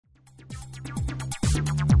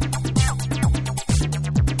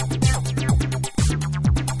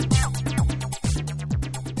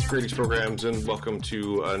Greetings, programs, and welcome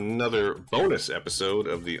to another bonus episode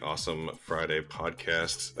of the Awesome Friday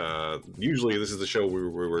podcast. Usually, this is the show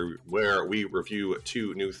where we review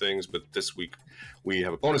two new things, but this week we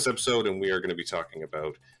have a bonus episode, and we are going to be talking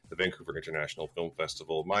about the Vancouver International Film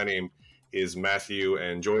Festival. My name is Matthew,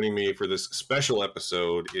 and joining me for this special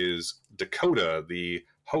episode is Dakota, the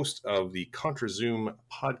host of the Contra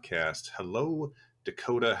podcast. Hello,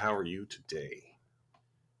 Dakota. How are you today?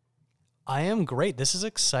 I am great. This is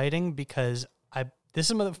exciting because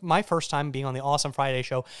this is my first time being on the Awesome Friday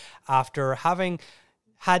show after having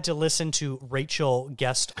had to listen to Rachel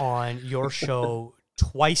guest on your show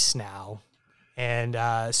twice now. And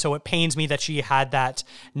so it pains me that she had that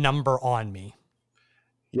number on me.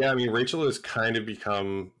 Yeah, I mean, Rachel has kind of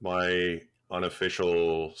become my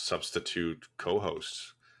unofficial substitute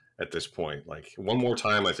co-host at this point. Like, one more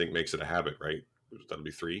time, I think, makes it a habit, right? That'll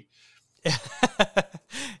be 3.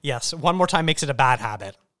 Yes, one more time makes it a bad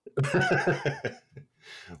habit.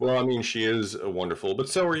 Well, I mean, she is wonderful, but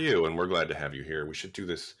so are you, and we're glad to have you here. We should do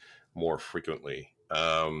this more frequently.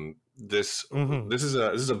 This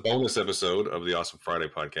is a bonus episode of the Awesome Friday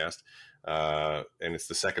podcast, and it's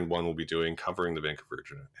the second one we'll be doing covering the Vancouver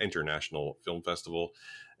International Film Festival,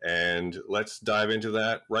 and let's dive into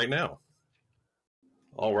that right now.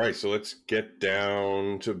 All right, so let's get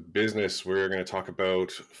down to business. We're going to talk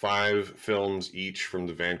about 5 films each from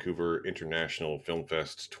the Vancouver International Film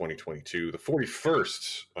Fest 2022, the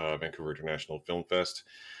 41st Vancouver International Film Fest.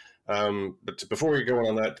 But before we go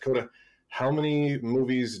on that, Dakota, how many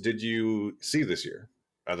movies did you see this year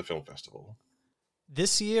at the film festival?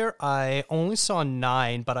 This year, I only saw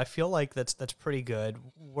 9, but I feel like that's pretty good.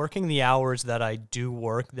 Working the hours that I do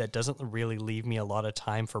work, that doesn't really leave me a lot of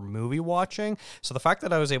time for movie watching. So the fact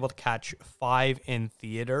that I was able to catch 5 in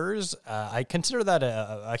theaters, I consider that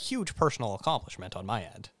a huge personal accomplishment on my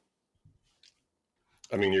end.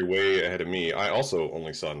 I mean, you're way ahead of me. I also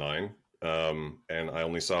only saw 9, and I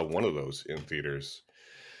only saw one of those in theaters.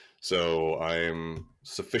 So I'm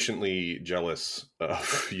sufficiently jealous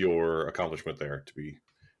of your accomplishment there, to be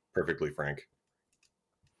perfectly frank.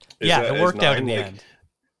 It worked out in the end.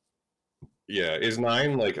 Yeah, is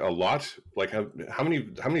 9 like a lot? Like how many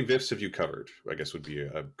VIFFs have you covered? I guess would be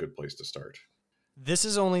a good place to start. This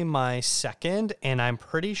is only my second, and I'm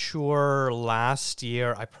pretty sure last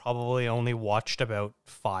year I probably only watched about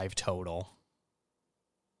 5 total.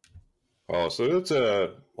 Oh, so it's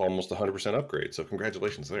almost 100% upgrade. So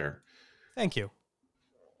congratulations there. Thank you.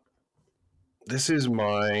 This is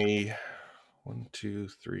my 1, 2,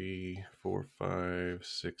 3, 4, 5,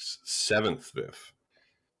 6, 7th VIFF.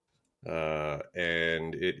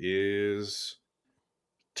 And it is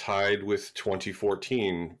tied with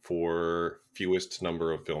 2014 for fewest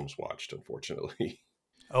number of films watched, unfortunately.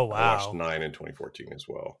 Oh, wow. I watched 9 in 2014 as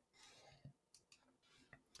well.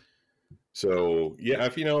 So, yeah,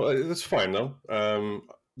 that's fine, though.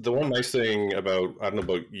 The one nice thing about, I don't know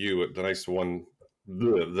about you, the nice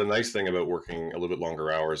thing about working a little bit longer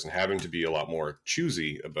hours and having to be a lot more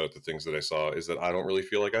choosy about the things that I saw is that I don't really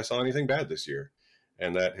feel like I saw anything bad this year.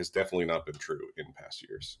 And that has definitely not been true in past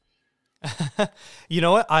years. You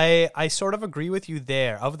know what? I sort of agree with you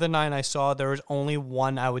there. Of the 9 I saw, there was only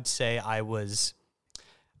one I would say I was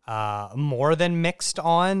more than mixed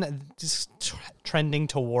on, just trending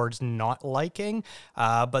towards not liking.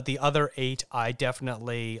 But the other 8 I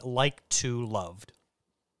definitely liked to loved.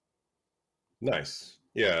 Nice.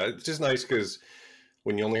 Yeah, it's just nice because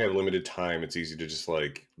when you only have limited time, it's easy to just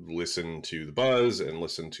like listen to the buzz and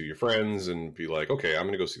listen to your friends and be like, okay, I'm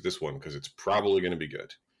going to go see this one because it's probably going to be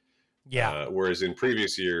good. Yeah. Whereas in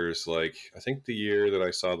previous years, like I think the year that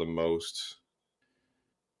I saw the most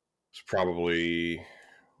was probably,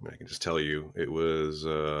 I can just tell you, it was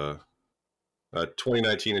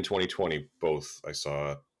 2019 and 2020. Both I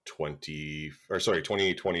saw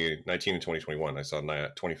 2019 and 2021. I saw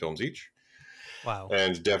 20 films each. Wow.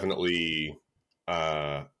 And definitely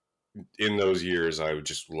in those years, I would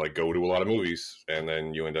just like go to a lot of movies, and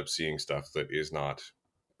then you end up seeing stuff that is not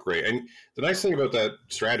great. And the nice thing about that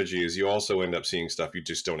strategy is you also end up seeing stuff you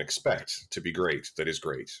just don't expect to be great that is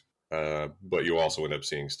great. But you also end up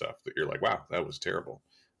seeing stuff that you're like, wow, that was terrible.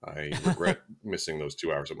 I regret missing those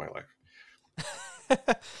 2 hours of my life.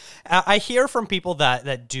 I hear from people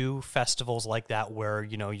that do festivals like that where,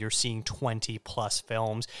 you're seeing 20 plus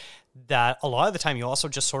films, that a lot of the time you also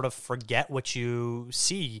just sort of forget what you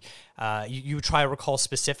see. You try to recall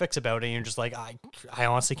specifics about it, and you're just like, I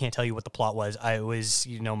honestly can't tell you what the plot was. I was,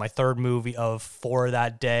 my 3rd movie of 4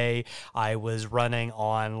 that day. I was running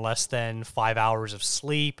on less than 5 hours of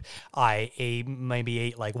sleep. I ate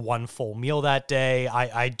like 1 full meal that day.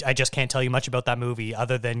 I just can't tell you much about that movie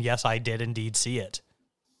other than, yes, I did indeed see it.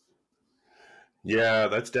 Yeah,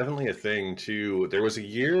 that's definitely a thing too. There was a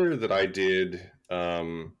year that I did, I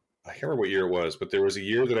can't remember what year it was, but there was a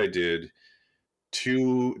year that I did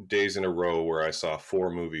 2 days in a row where I saw 4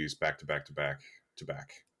 movies back to back to back to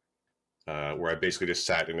back, where I basically just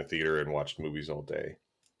sat in a theater and watched movies all day.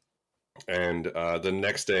 And the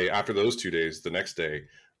next day, after those 2 days, the next day,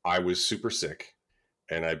 I was super sick,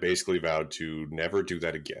 and I basically vowed to never do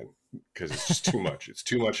that again because it's just too much. It's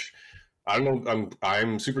too much. I don't know.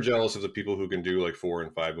 I'm super jealous of the people who can do like 4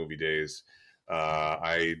 and 5 movie days.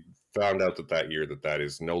 I found out that year that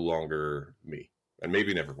is no longer me, and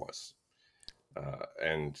maybe never was.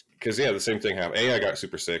 And because the same thing happened. I got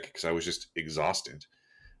super sick because I was just exhausted.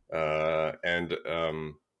 And I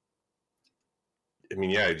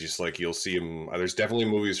mean, yeah, just like you'll see him. There's definitely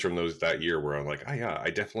movies from that year where I'm like, oh yeah, I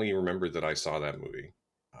definitely remember that I saw that movie.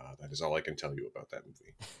 That is all I can tell you about that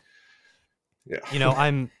movie. You Yeah. know,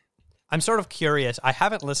 I'm sort of curious. I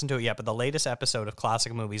haven't listened to it yet, but the latest episode of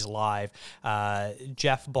Classic Movies Live,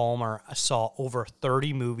 Jeff Ballmer saw over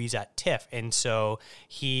 30 movies at TIFF. And so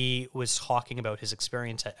he was talking about his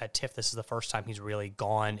experience at TIFF. This is the first time he's really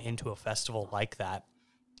gone into a festival like that.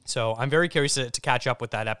 So I'm very curious to catch up with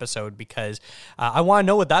that episode because I want to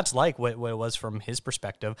know what that's like, what it was from his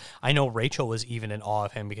perspective. I know Rachel was even in awe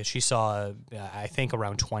of him because she saw, I think,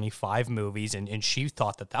 around 25 movies, and she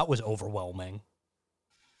thought that was overwhelming.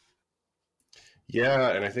 Yeah,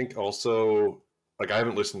 and I think also like I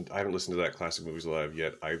haven't listened to that Classic Movies Live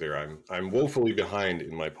yet either. I'm woefully behind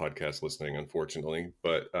in my podcast listening, unfortunately.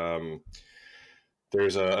 But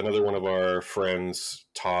there's another one of our friends,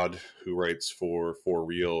 Todd, who writes for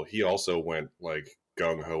Real. He also went like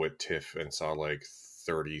gung ho at TIFF and saw like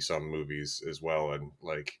 30 some movies as well. And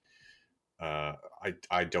like I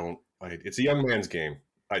don't it's a young man's game.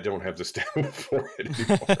 I don't have the stamina for it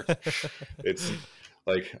anymore. It's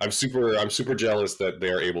like I'm super jealous that they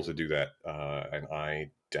are able to do that, and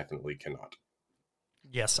I definitely cannot.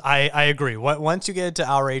 Yes, I agree. Once you get into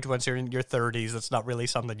our age, once you're in your 30s, it's not really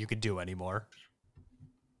something you could do anymore.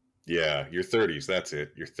 Yeah, your 30s. That's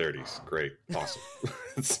it. Your 30s. Great, awesome.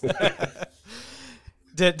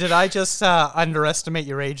 Did I just underestimate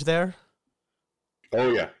your age there?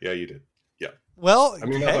 Oh yeah, yeah, you did. Yeah, Well, I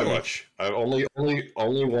mean not by hey. much. I only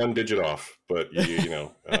one digit off, but yeah.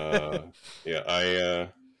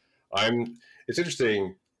 I'm. It's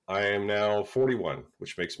interesting. I am now 41,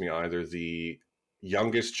 which makes me either the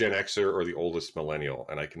youngest Gen Xer or the oldest millennial,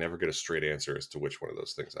 and I can never get a straight answer as to which one of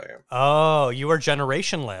those things I am. Oh, you are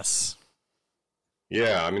generationless.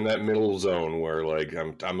 Yeah, I'm in that middle zone where like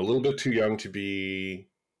I'm a little bit too young to be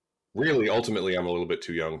really ultimately I'm a little bit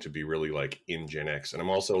too young to be really like in Gen X, and I'm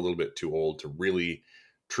also a little bit too old to really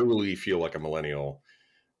truly feel like a millennial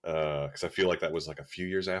because I feel like that was like a few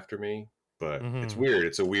years after me. But it's Hmm. weird.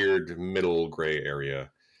 It's a weird middle gray area,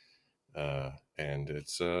 and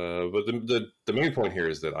it's but the main point here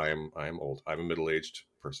is that I am old. I'm a middle aged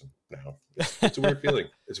person now. It's a weird feeling.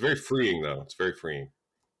 It's very freeing though. It's very freeing.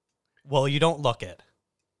 Well, you don't look it.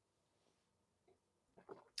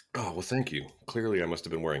 Oh well, thank you. Clearly, I must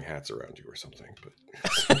have been wearing hats around you or something.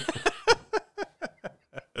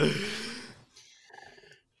 But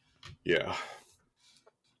yeah,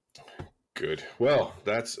 good. Well,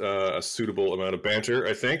 that's a suitable amount of banter,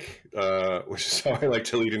 I think, which is how I like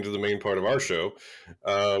to lead into the main part of our show.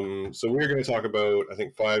 So we're going to talk about, I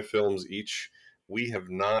think, 5 films each. We have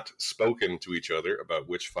not spoken to each other about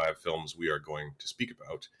which 5 films we are going to speak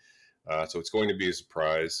about. So it's going to be a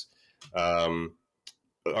surprise. Um,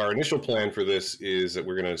 our initial plan for this is that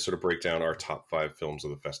we're going to sort of break down our top 5 films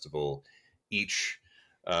of the festival each.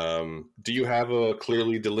 Do you have a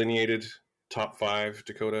clearly delineated top 5,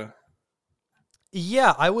 Dakota?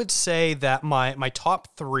 Yeah, I would say that my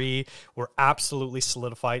top three were absolutely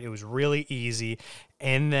solidified. It was really easy.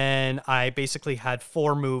 And then I basically had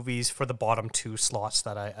four movies for the bottom two slots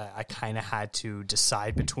that I kind of had to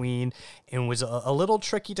decide between and was a little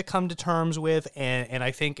tricky to come to terms with. And I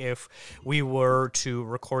think if we were to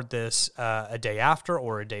record this a day after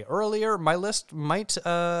or a day earlier, my list might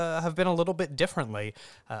have been a little bit differently,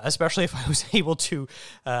 especially if I was able to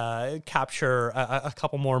capture a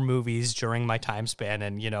couple more movies during my time span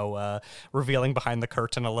and, revealing behind the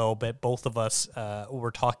curtain a little bit. Both of us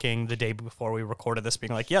were talking the day before we recorded this,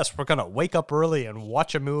 being like, yes, we're going to wake up early and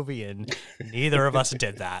watch a movie, and neither of us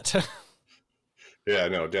did that. Yeah,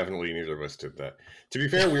 no, definitely neither of us did that. To be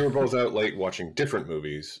fair, we were both out late watching different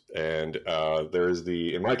movies, and there's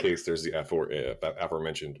in my case, there's the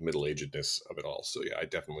aforementioned middle-agedness of it all. So yeah, I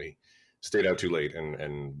definitely stayed out too late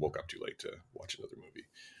and woke up too late to watch another movie.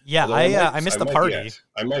 Yeah, Although I I might, I missed the might party. yet.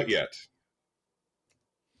 I might yet.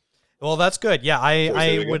 Well, that's good. Yeah, Sorry, say I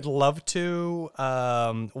that again? would love to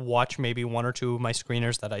watch maybe one or two of my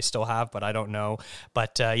screeners that I still have, but I don't know.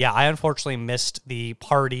 But yeah, I unfortunately missed the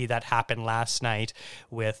party that happened last night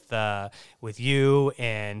with you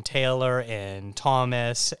and Taylor and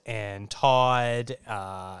Thomas and Todd.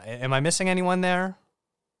 Am I missing anyone there?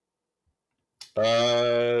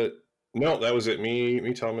 Uh, no, that was it.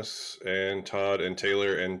 Me, Thomas, and Todd, and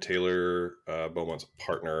Taylor, Beaumont's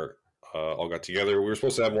partner, all got together. We were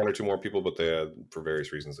supposed to have one or two more people, but for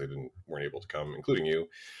various reasons, they weren't able to come, including you.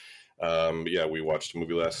 But yeah, we watched a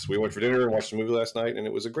movie we went for dinner and watched a movie last night, and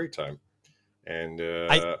it was a great time. And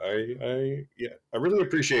I I really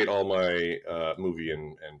appreciate all my movie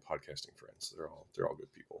and podcasting friends. They're all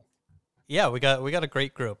good people. Yeah, we got a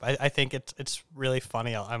great group. I think it's really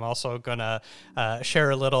funny. I'm also gonna share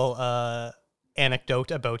a little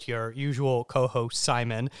anecdote about your usual co-host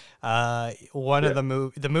Simon. One of the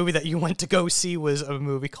movie that you went to go see was a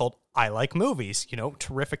movie called I Like Movies. You know,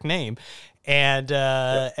 terrific name. And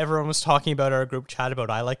everyone was talking about our group chat about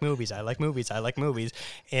I like movies, I like movies, I like movies.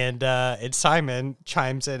 And Simon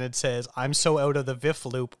chimes in and says, "I'm so out of the VIFF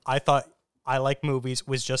loop. I thought I like movies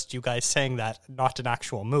was just you guys saying that, not an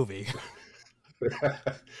actual movie."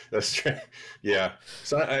 That's true. Yeah.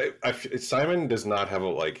 So Simon does not have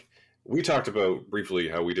we talked about briefly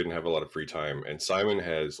how we didn't have a lot of free time, and Simon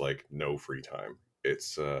has like no free time.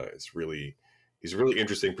 It's really, he's a really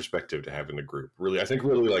interesting perspective to have in the group. Really, I think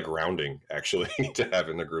really like grounding actually to have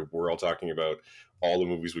in the group. We're all talking about all the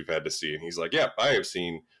movies we've had to see, and he's like, "Yeah, I have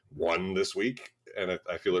seen one this week," and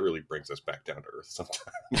I feel it really brings us back down to earth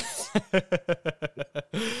sometimes.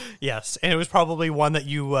 Yes, and it was probably one that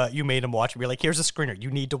you made him watch and be like, "Here's a screener. You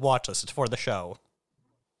need to watch this. It's for the show."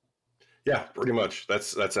 Yeah, pretty much.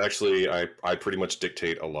 That's actually I pretty much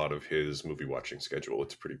dictate a lot of his movie watching schedule.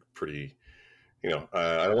 It's pretty.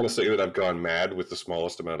 I don't want to say that I've gone mad with the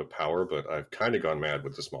smallest amount of power, but I've kind of gone mad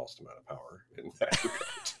with the smallest amount of power in that regard.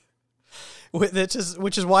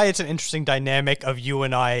 Which is why it's an interesting dynamic of you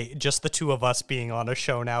and I, just the two of us being on a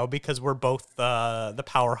show now, because we're both the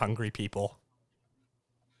power hungry people.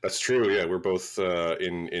 That's true. Yeah, we're both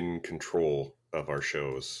in control of our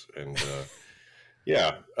shows, and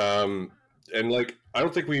yeah. And like, I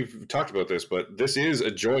don't think we've talked about this, but this is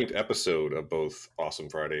a joint episode of both Awesome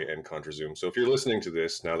Friday and Contra Zoom. So if you're listening to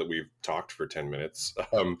this now that we've talked for 10 minutes,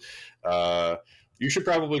 you should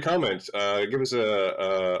probably comment. Give us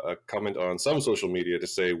a comment on some social media to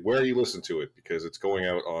say where you listen to it, because it's going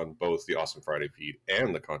out on both the Awesome Friday feed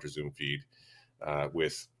and the Contra Zoom feed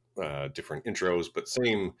with different intros, but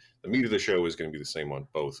the meat of the show is going to be the same on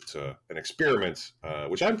both. It's an experiment,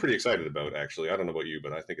 which I'm pretty excited about, actually. I don't know about you,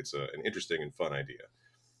 but I think it's an interesting and fun idea.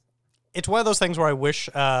 It's one of those things where I wish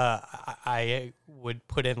I would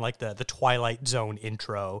put in like the Twilight Zone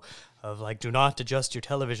intro of like, do not adjust your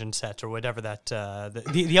television set or whatever that,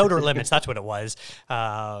 the outer limits, that's what it was.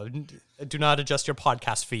 Do not adjust your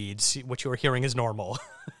podcast feeds. What you are hearing is normal.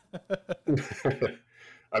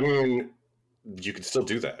 I mean, you could still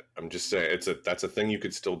do that. I'm just saying that's a thing you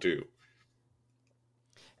could still do.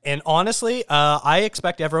 And honestly, I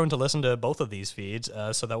expect everyone to listen to both of these feeds,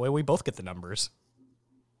 so that way we both get the numbers.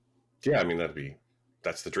 Yeah, I mean,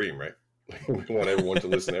 that's the dream, right? We want everyone to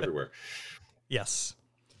listen everywhere. Yes.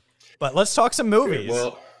 But let's talk some movies. Good.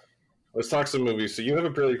 Well, let's talk some movies. So you have a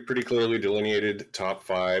pretty clearly delineated top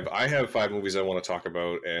 5. I have 5 movies I want to talk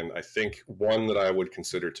about, and I think one that I would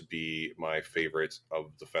consider to be my favorite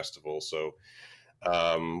of the festival. So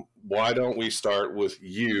why don't we start with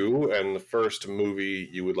you and the first movie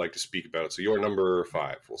you would like to speak about? So your number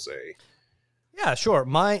 5, we'll say. Yeah, sure.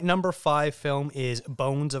 My number 5 film is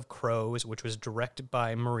Bones of Crows, which was directed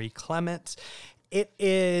by Marie Clements. It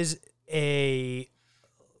is a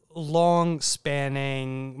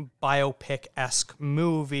long-spanning biopic-esque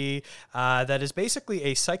movie that is basically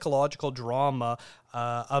a psychological drama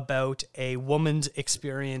about a woman's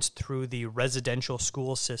experience through the residential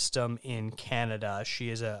school system in Canada. She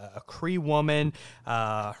is a Cree woman.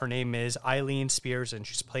 Her name is Eileen Spears, and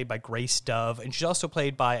she's played by Grace Dove. And she's also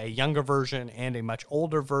played by a younger version and a much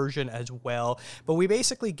older version as well. But we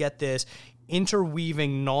basically get this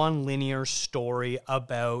interweaving non-linear story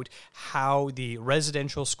about how the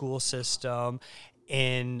residential school system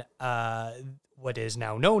in what is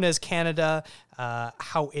now known as Canada,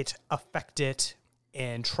 how it affected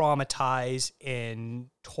and traumatized and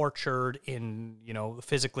tortured in,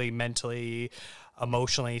 physically, mentally,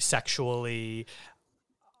 emotionally, sexually,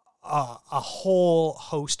 a whole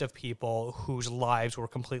host of people whose lives were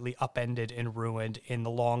completely upended and ruined in the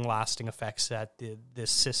long-lasting effects that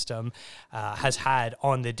this system has had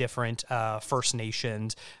on the different First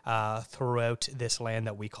Nations throughout this land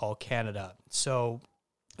that we call Canada. So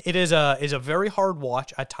It is a very hard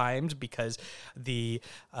watch at times because the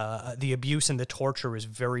abuse and the torture is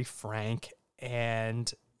very frank,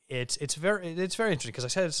 and it's very interesting because I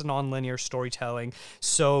said it's a non-linear storytelling.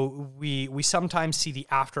 So we sometimes see the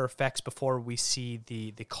after effects before we see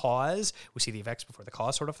the cause. We see the effects before the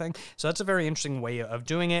cause, sort of thing. So that's a very interesting way of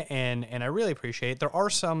doing it, and I really appreciate it. There are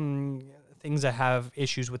some things that have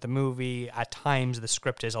issues with the movie. At times, the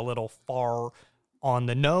script is a little far on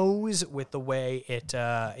the nose with the way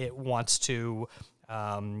it wants to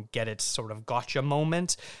get its sort of gotcha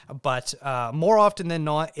moment. But more often than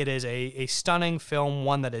not, it is a stunning film,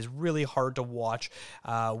 one that is really hard to watch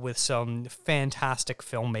with some fantastic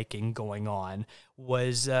filmmaking going on.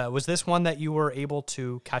 Was this one that you were able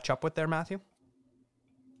to catch up with there, Matthew?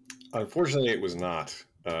 Unfortunately, it was not.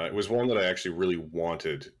 It was one that I actually really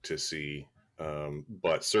wanted to see,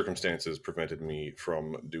 but circumstances prevented me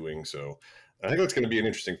from doing so. I think that's going to be an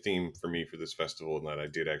interesting theme for me for this festival, in that I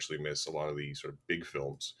did actually miss a lot of the sort of big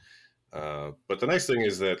films. But the nice thing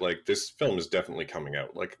is that like this film is definitely coming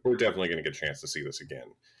out. Like we're definitely going to get a chance to see this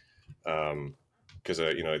again, because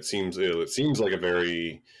it seems like a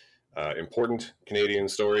very important Canadian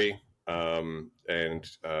story, and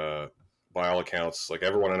by all accounts, like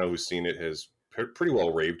everyone I know who's seen it has pretty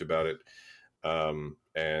well raved about it.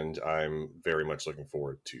 And I'm very much looking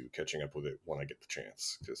forward to catching up with it when I get the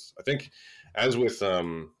chance. Because I think, as with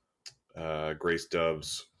Grace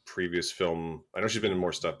Dove's previous film, I know she's been in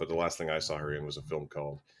more stuff, but the last thing I saw her in was a film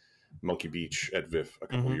called Monkey Beach at VIFF a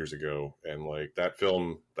couple of Mm-hmm. years ago, and like that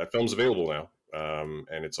film's available now,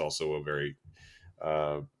 and it's also a very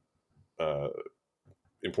uh, uh,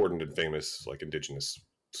 important and famous like Indigenous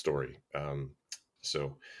story.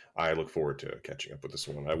 So I look forward to catching up with this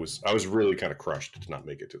one. I was really kind of crushed to not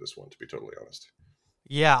make it to this one, to be totally honest.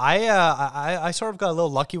 Yeah, I sort of got a little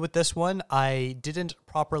lucky with this one. I didn't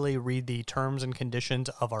properly read the terms and conditions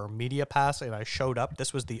of our media pass, and I showed up.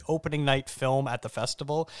 This was the opening night film at the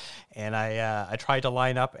festival, and I tried to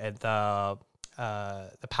line up at the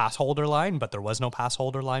pass holder line, but there was no pass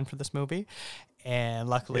holder line for this movie. And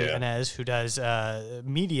luckily, Yeah, Inez, who does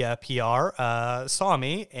media PR, saw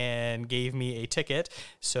me and gave me a ticket.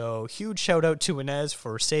 So huge shout out to Inez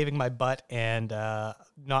for saving my butt and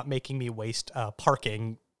not making me waste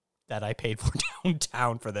parking that I paid for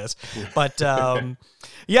downtown for this. But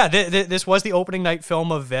yeah, this was the opening night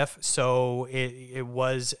film of VIFF. So it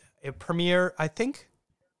premiered, I think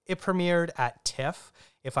it premiered at TIFF,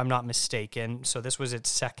 if I'm not mistaken. So this was its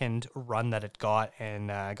second run that it got,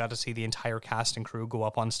 and I got to see the entire cast and crew go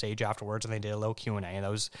up on stage afterwards, and they did a little Q&A, and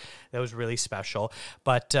that was really special.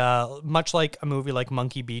 But much like a movie like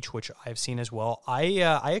Monkey Beach, which I've seen as well,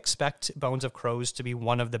 I expect Bones of Crows to be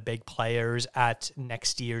one of the big players at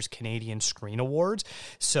next year's Canadian Screen Awards.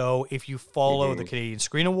 So if you follow the hmm Canadian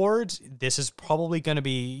Screen Awards, this is probably going to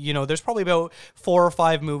be, there's probably about 4 or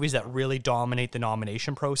 5 movies that really dominate the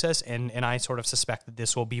nomination process, and I sort of suspect that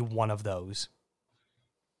this will be one of those.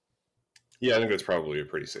 yeah, I think that's probably a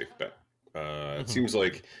pretty safe bet. It Hmm. seems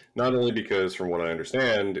like, not only because, from what I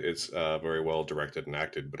understand, it's very well directed and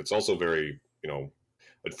acted, but it's also very,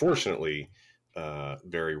 unfortunately,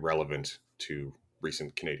 very relevant to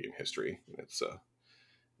recent Canadian history. It's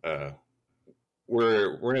uh,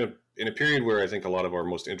 we're in a period where I think a lot of our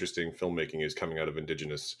most interesting filmmaking is coming out of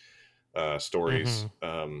Indigenous stories,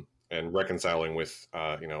 Hmm. and reconciling with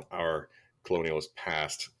our colonialist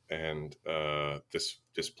past, and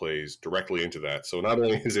this plays directly into that. So not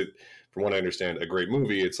only is it, from what I understand, a great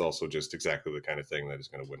movie, it's also just exactly the kind of thing that is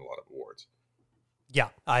going to win a lot of awards. Yeah,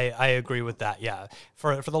 I agree with that. Yeah,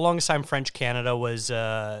 for the longest time, French Canada was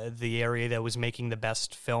the area that was making the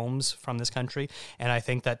best films from this country, and I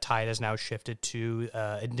think that tide has now shifted to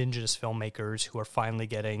Indigenous filmmakers who are finally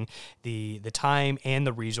getting the time and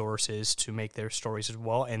the resources to make their stories as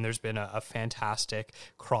well. And there's been a fantastic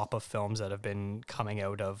crop of films that have been coming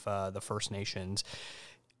out of the First Nations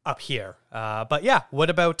up here. But yeah, what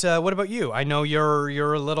about you? I know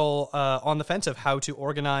you're a little on the fence of how to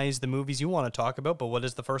organize the movies you want to talk about, but what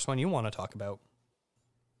is the first one you want to talk about?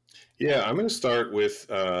 Yeah, I'm going to start with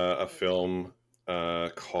a film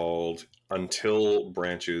called Until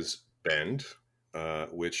Branches Bend,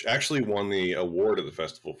 which actually won the award at the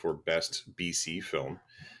festival for Best BC Film.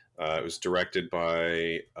 It was directed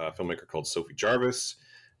by a filmmaker called Sophie Jarvis,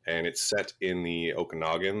 and it's set in the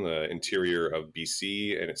Okanagan, the interior of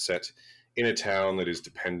BC, and it's set in a town that is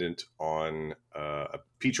dependent on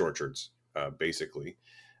peach orchards, basically.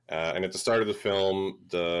 And at the start of the film,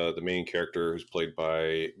 the main character, who's played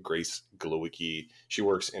by Grace Glowicki, she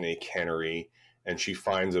works in a cannery, and she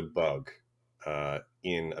finds a bug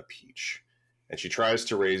in a peach, and she tries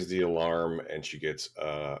to raise the alarm, and she gets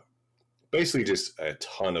basically just a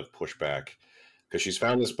ton of pushback because she's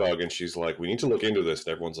found this bug and she's like, we need to look into this.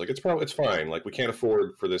 And everyone's like, it's fine. Like, we can't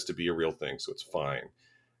afford for this to be a real thing, so it's fine.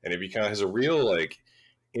 And it kind of has a real like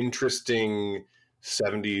interesting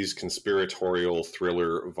 70s conspiratorial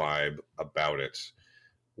thriller vibe about it,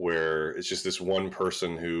 where it's just this one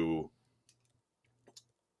person who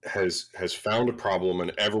has found a problem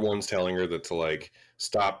and everyone's telling her that to like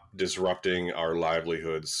stop disrupting our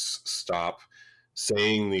livelihoods, stop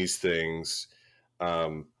saying these things,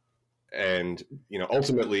 and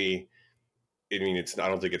ultimately, I mean, I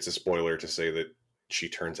don't think it's a spoiler to say that she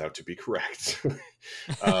turns out to be correct.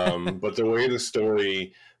 But the way the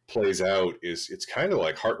story plays out it's kind of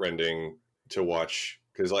like heartrending to watch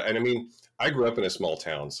because, like, and I mean, I grew up in a small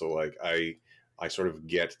town, so like I sort of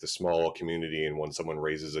get the small community, and when someone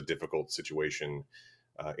raises a difficult situation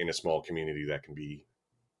in a small community, that can be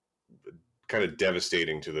kind of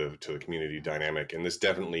devastating to the community dynamic, and this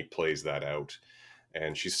definitely plays that out.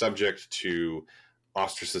 And she's subject to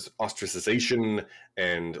ostracization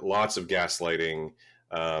and lots of gaslighting.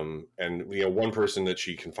 And one person that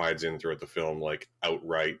she confides in throughout the film, like,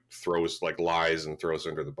 outright throws, like, lies and throws her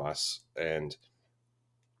under the bus. And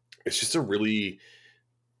it's just a really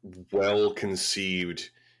well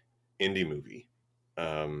conceived indie movie.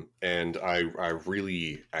 And I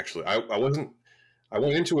really actually I went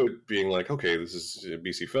into it being like, okay, this is a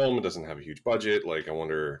BC film. It doesn't have a huge budget. Like, I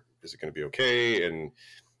wonder, is it going to be okay? And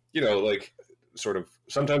like, sort of,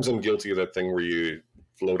 sometimes I'm guilty of that thing where you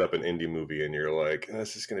load up an indie movie and you're like,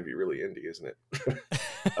 this is going to be really indie, isn't it?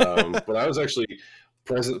 But I was actually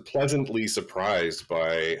pleasantly surprised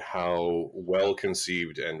by how well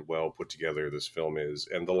conceived and well put together this film is.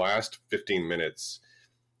 And the last 15 minutes,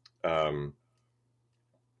 are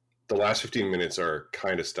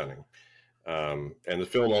kind of stunning. And the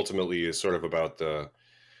film ultimately is sort of about the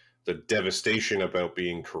devastation about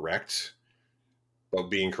being correct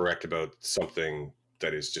about something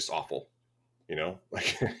that is just awful,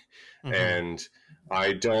 like, Mm-hmm. and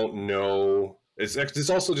I don't know. It's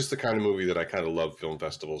also just the kind of movie that I kind of love film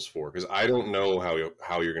festivals for, because I don't know how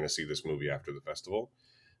you're going to see this movie after the festival.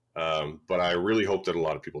 But I really hope that a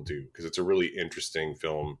lot of people do, because it's a really interesting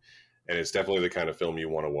film, and it's definitely the kind of film you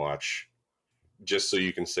want to watch just so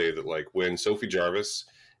you can say that, like, when Sophie Jarvis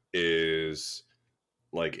is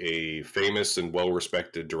like a famous and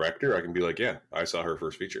well-respected director, I can be like, yeah, I saw her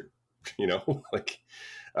first feature. Like,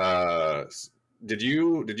 uh, did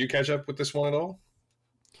you catch up with this one at all?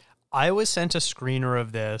 I was sent a screener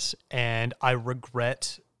of this, and I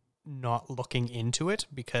regret not looking into it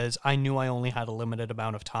because I knew I only had a limited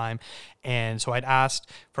amount of time. And so I'd asked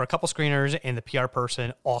for a couple screeners, and the PR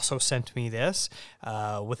person also sent me this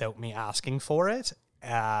without me asking for it.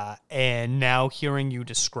 And now hearing you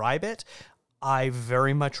describe it, I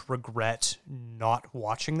very much regret not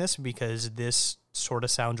watching this, because this sort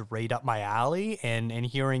of sounds right up my alley, and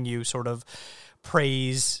hearing you sort of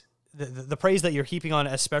praise the praise that you're heaping on,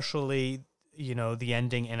 especially, the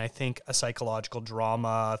ending. And I think a psychological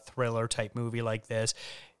drama thriller type movie like this,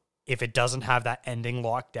 if it doesn't have that ending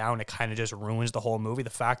locked down, it kind of just ruins the whole movie. The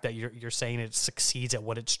fact that you're saying it succeeds at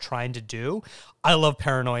what it's trying to do. I love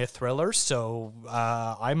paranoia thrillers, so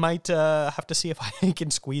I might have to see if I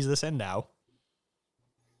can squeeze this in now.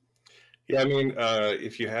 Yeah, I mean,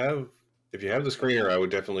 if you have the screener, I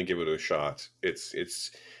would definitely give it a shot.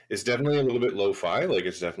 It's definitely a little bit lo-fi. Like,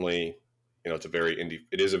 it's definitely, it's a very indie.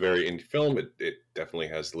 It is a very indie film. It definitely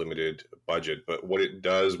has limited budget, but what it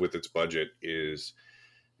does with its budget is,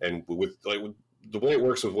 and with the way it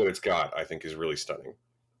works with what it's got, I think is really stunning.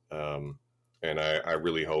 And I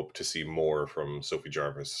really hope to see more from Sophie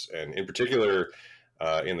Jarvis, and in particular,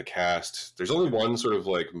 in the cast. There's only one sort of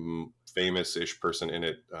like famous-ish person in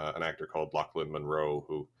it, an actor called Lachlan Monroe,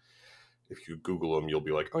 who, if you Google him, you'll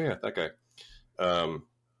be like, oh yeah, that guy.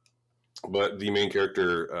 But the main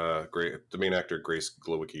character, the main actor, Grace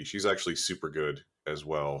Glowicki, she's actually super good as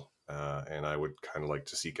well. And I would kind of like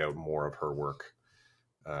to seek out more of her work,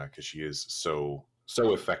 because she is so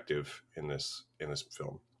effective in this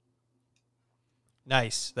film.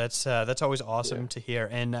 Nice. That's always awesome to hear,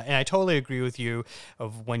 and I totally agree with you.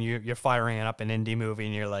 Of when you're firing up an indie movie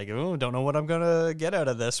and you're like, oh, don't know what I'm gonna get out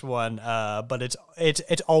of this one. But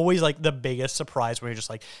it's always like the biggest surprise when you're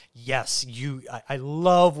just like, yes, I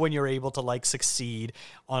love when you're able to like succeed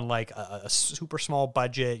on like a super small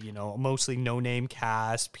budget, mostly no name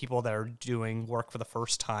cast, people that are doing work for the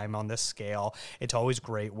first time on this scale. It's always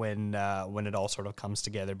great when it all sort of comes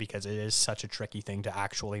together, because it is such a tricky thing to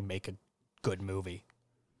actually make a good movie.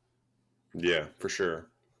 Yeah, for sure.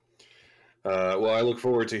 Well, I look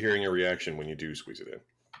forward to hearing your reaction when you do squeeze it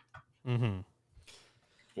in. Mm-hmm.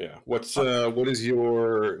 Yeah. What is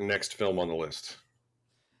your next film on the list?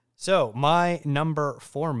 So my number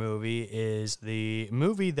 4 movie is the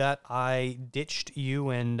movie that I ditched you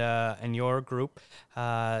and your group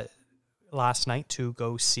last night to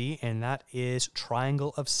go see, and that is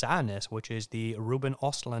Triangle of Sadness, which is the Ruben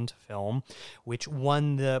Östlund film, which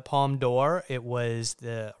won the Palme d'Or. It was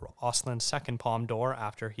the Östlund's second Palme d'Or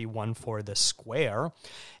after he won for The Square.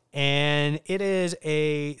 And it is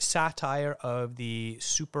a satire of the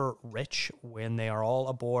super rich when they are all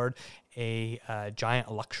aboard a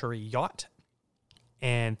giant luxury yacht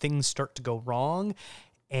and things start to go wrong.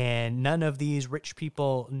 And none of these rich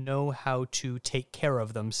people know how to take care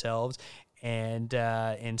of themselves. And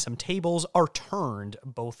some tables are turned,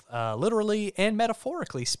 both literally and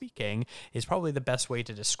metaphorically speaking, is probably the best way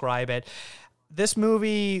to describe it. This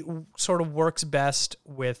movie sort of works best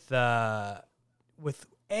with A,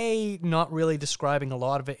 not really describing a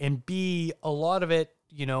lot of it, and B, a lot of it,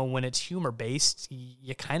 when it's humor based,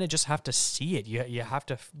 you kind of just have to see it. You have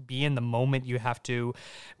to be in the moment. You have to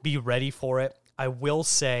be ready for it. I will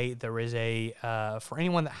say there is for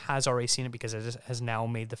anyone that has already seen it, because it has now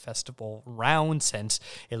made the festival round since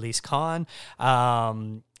at least Cannes,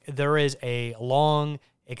 there is a long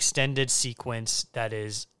extended sequence that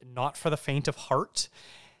is not for the faint of heart.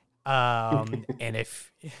 And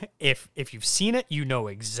if you've seen it, you know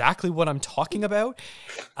exactly what I'm talking about.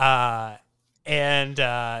 And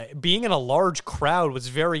being in a large crowd was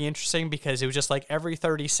very interesting, because it was just like every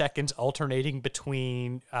 30 seconds alternating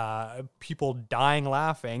between people dying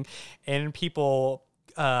laughing and people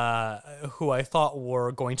who I thought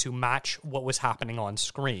were going to match what was happening on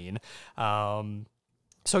screen.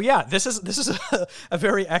 So yeah, this is a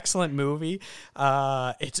very excellent movie.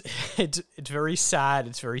 It's very sad.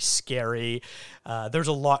 It's very scary. There's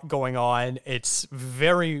a lot going on. It's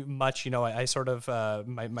very much, I sort of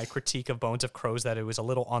my critique of Bones of Crows, that it was a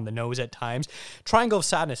little on the nose at times. Triangle of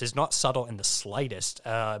Sadness is not subtle in the slightest.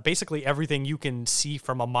 Basically everything you can see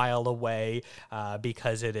from a mile away,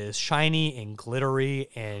 because it is shiny and glittery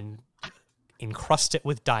and encrust it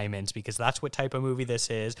with diamonds, because that's what type of movie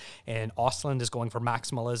this is. And Östlund is going for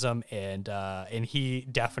maximalism, and he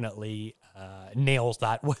definitely nails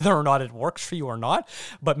that, whether or not it works for you or not.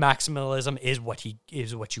 But maximalism is what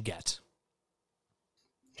you get.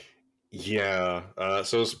 Yeah.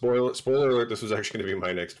 So spoiler alert, this was actually going to be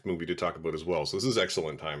my next movie to talk about as well. So this is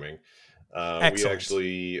excellent timing. We Excellent.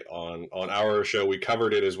 actually on our show, we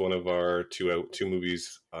covered it as one of our two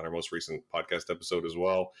movies on our most recent podcast episode as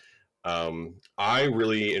well. I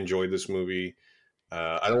really enjoyed this movie.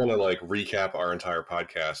 I don't want to like recap our entire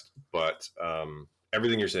podcast, but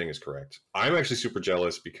everything you're saying is correct. I'm actually super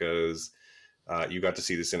jealous because you got to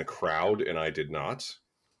see this in a crowd and I did not.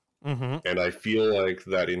 Mm-hmm. And I feel like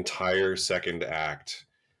that entire second act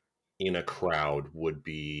in a crowd would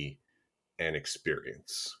be an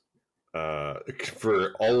experience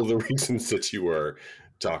for all of the reasons that you were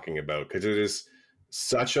talking about, because it is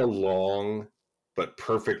such a long but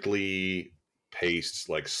perfectly paced,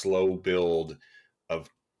 like slow build of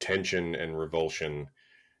tension and revulsion.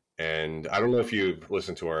 And I don't know if you've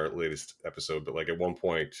listened to our latest episode, but like at one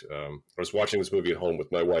point, I was watching this movie at home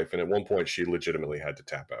with my wife, and at one point she legitimately had to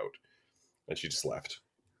tap out, and she just left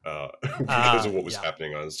because of what was Yeah.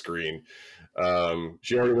 happening on screen.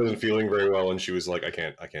 She already wasn't feeling very well, and she was like, I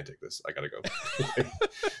can't take this. I gotta go.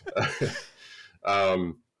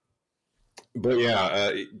 But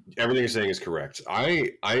yeah, everything you're saying is correct.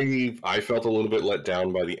 I felt a little bit let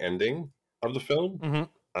down by the ending of the film. Mm-hmm.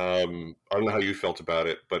 I don't know how you felt about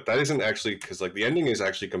it, but that isn't actually, because like the ending is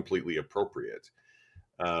actually completely appropriate,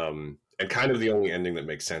 and kind of the only ending that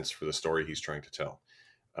makes sense for the story he's trying to tell.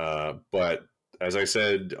 But as I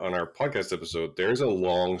said on our podcast episode, there's a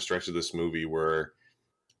long stretch of this movie where,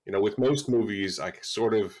 with most movies, I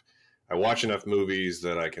watch enough movies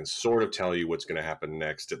that I can sort of tell you what's going to happen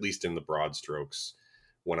next, at least in the broad strokes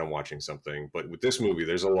when I'm watching something. But with this movie,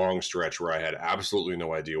 there's a long stretch where I had absolutely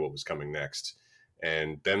no idea what was coming next.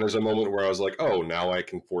 And then there's a moment where I was like, oh, now I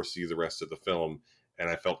can foresee the rest of the film. And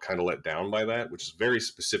I felt kind of let down by that, which is very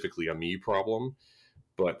specifically a me problem.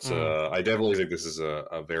 But I definitely think this is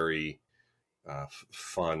a very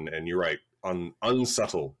fun, and you're right,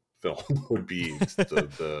 unsubtle film would be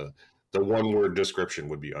the one word description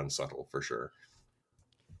would be unsubtle for sure.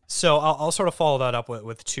 So I'll sort of follow that up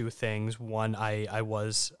with two things. One, I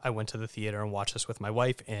went to the theater and watched this with my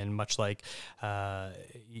wife, and much like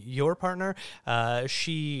your partner,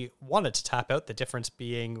 she wanted to tap out. The difference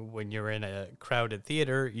being, when you're in a crowded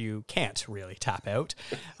theater, you can't really tap out.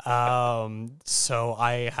 So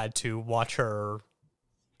I had to watch her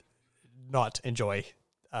not enjoy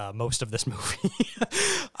most of this movie.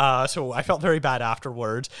 So I felt very bad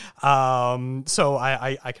afterwards. So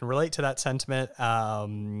I can relate to that sentiment.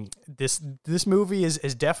 This movie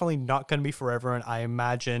is definitely not going to be for everyone, I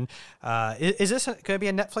imagine. Is this going to be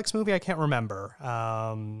a Netflix movie? I can't remember.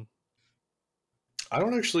 I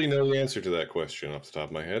don't actually know the answer to that question off the top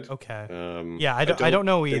of my head. Okay. Um, Yeah, I I don't don't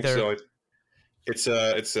know think either. so.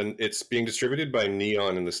 It's being distributed by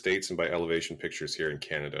Neon in the States and by Elevation Pictures here in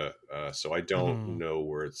Canada. So I don't Mhm. know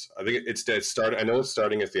where I think it's started. I know it's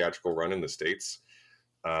starting a theatrical run in the States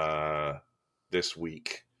uh, this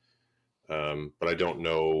week, but I don't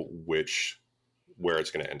know where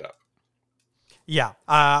it's going to end up. Yeah,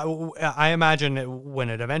 I imagine when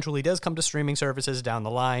it eventually does come to streaming services down the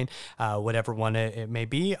line, whatever one it may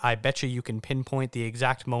be, I bet you can pinpoint the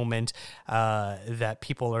exact moment that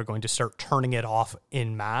people are going to start turning it off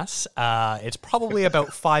in mass. It's probably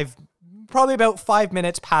probably about 5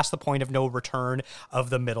 minutes past the point of no return of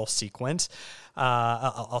the middle sequence.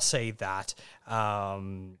 I'll say that.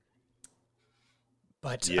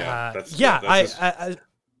 But Yeah, yeah, that's just I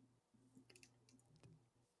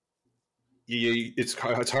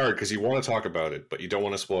it's hard because you want to talk about it, but you don't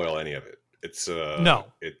want to spoil any of it. no.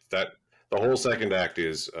 That the whole second act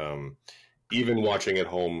is even watching at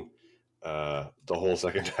home. The whole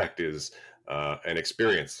second act is an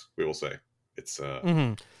experience. We will say it's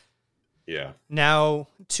Mhm. yeah. Now,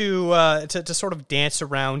 to sort of dance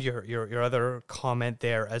around your other comment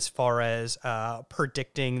there, as far as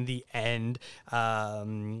predicting the end,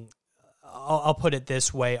 I'll put it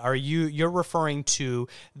this way: you're referring to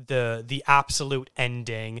the absolute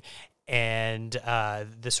ending and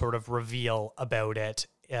the sort of reveal about it?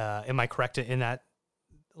 Am I correct in that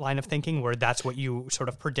line of thinking, where that's what you sort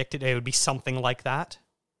of predicted it would be something like that?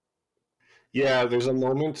 Yeah, there's a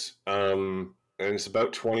moment, and it's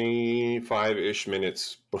about 25-ish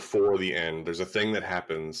minutes before the end. There's a thing that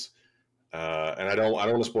happens, and I don't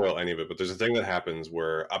want to spoil any of it, but there's a thing that happens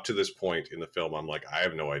where up to this point in the film, I'm like, I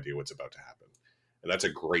have no idea what's about to happen, and that's a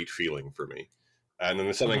great feeling for me. And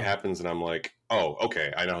then something Mhm. happens, and I'm like, oh,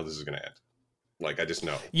 okay, I know how this is going to end. Like I just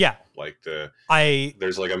know. Yeah, Like I.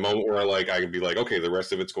 there's like a moment where like I can be like, okay, the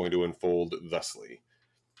rest of it's going to unfold thusly.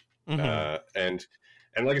 Mhm.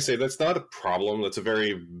 And like I say, that's not a problem. That's a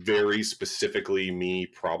very very specifically me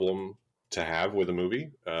problem to have with a movie.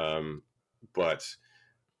 But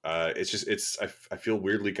it's just I feel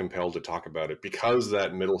weirdly compelled to talk about it because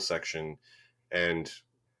that middle section and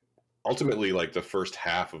ultimately like the first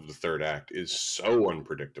half of the third act is so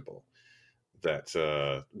unpredictable that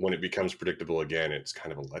when it becomes predictable again, it's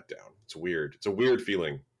kind of a letdown. It's weird. It's a weird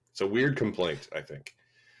feeling. It's a weird complaint, I think.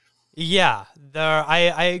 Yeah,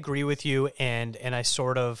 I agree with you, and I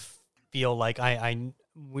sort of feel like I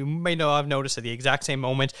we may know I've noticed at the exact same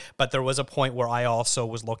moment, but there was a point where I also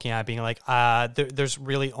was looking at it being like, there's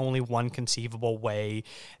really only one conceivable way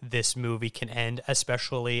this movie can end,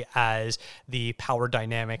 especially as the power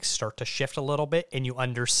dynamics start to shift a little bit, and you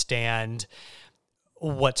understand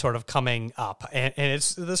what's sort of coming up, and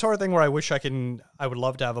it's the sort of thing where I would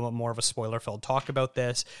love to have a more of a spoiler filled talk about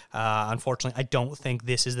this. Unfortunately, I don't think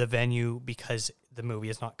this is the venue because the movie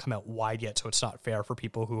has not come out wide yet, so it's not fair for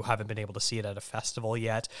people who haven't been able to see it at a festival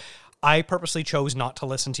yet. I purposely chose not to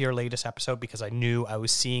listen to your latest episode because I knew I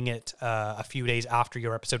was seeing it a few days after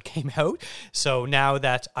your episode came out. So now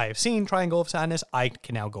that I have seen Triangle of Sadness, I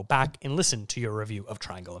can now go back and listen to your review of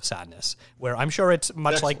Triangle of Sadness, where I'm sure it's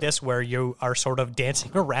much like Excellent. this, where you are sort of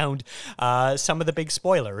dancing around some of the big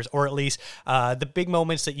spoilers, or at least the big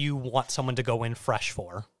moments that you want someone to go in fresh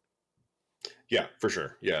for. Yeah, for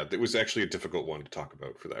sure. Yeah, it was actually a difficult one to talk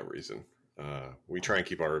about for that reason. We try and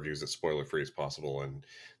keep our reviews as spoiler free as possible, and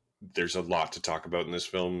there's a lot to talk about in this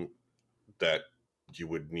film that you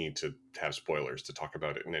would need to have spoilers to talk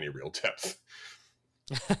about it in any real depth.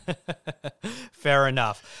 Fair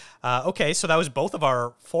enough. Okay, so that was both of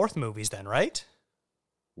our fourth movies then, right?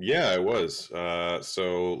 Yeah, it was.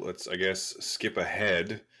 So let's, I guess, skip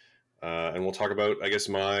ahead, and we'll talk about, I guess,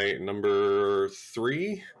 my number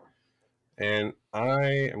three. And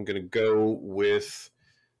I am going to go with,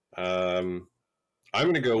 um, I'm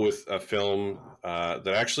going to go with a film that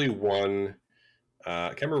actually won. I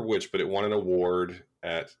can't remember which, but it won an award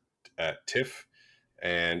at TIFF,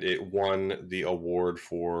 and it won the award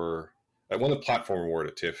for. It won the platform award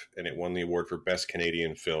at TIFF, and it won the award for best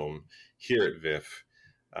Canadian film here at VIFF,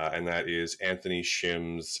 and that is Anthony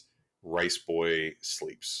Shim's Rice Boy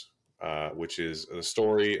Sleeps, which is the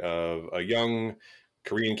story of a young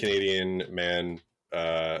Korean Canadian man,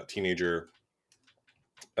 teenager,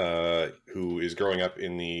 who is growing up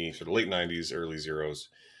in the sort of late '90s, early zeros,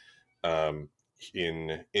 um,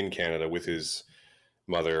 in Canada with his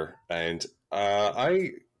mother, and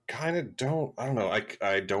I kind of don't. I don't know.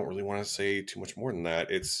 I don't really want to say too much more than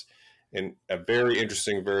that. It's a very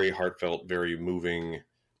interesting, very heartfelt, very moving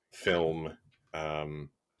film. Um,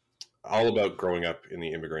 all about growing up in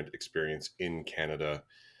the immigrant experience in Canada.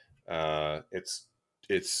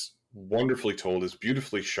 It's wonderfully told. It's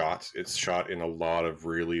beautifully shot. It's shot in a lot of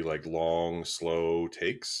really like long, slow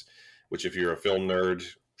takes, which if you're a film nerd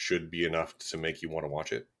should be enough to make you want to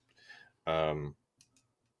watch it. Um,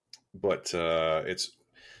 but it's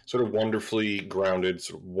sort of wonderfully grounded,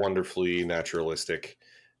 sort of wonderfully naturalistic,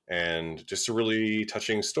 and just a really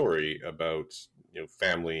touching story about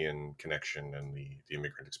family and connection and the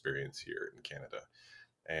immigrant experience here in Canada.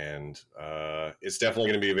 And it's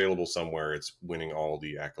definitely going to be available somewhere. It's winning all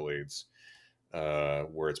the accolades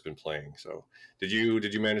where it's been playing. So, did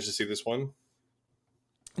you manage to see this one?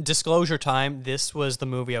 Disclosure time, this was the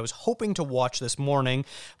movie I was hoping to watch this morning,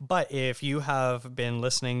 but if you have been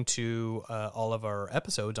listening to all of our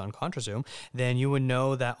episodes on ContraZoom, then you would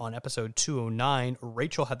know that on episode 209,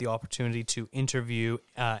 Rachel had the opportunity to interview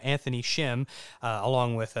Anthony Shim,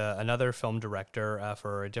 along with another film director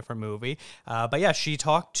for a different movie. But yeah, she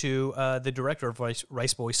talked to the director of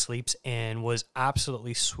Rice Boy Sleeps and was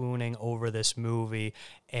absolutely swooning over this movie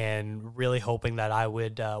and really hoping that I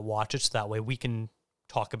would watch it so that way we can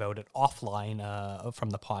talk about it offline from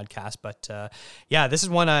the podcast. But yeah, this is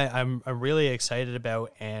one I'm really excited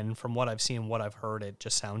about, and from what I've seen and what I've heard, it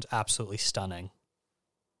just sounds absolutely stunning.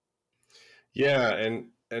 Yeah,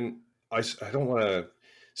 and I don't want to.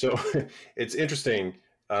 So it's interesting.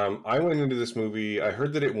 I went into this movie. I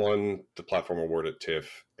heard that it won the platform award at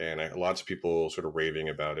TIFF, and lots of people sort of raving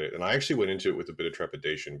about it. And I actually went into it with a bit of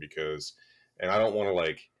trepidation because, and I don't want to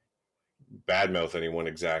like badmouth anyone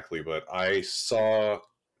exactly, but I saw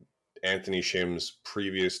Anthony Shim's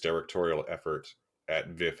previous directorial effort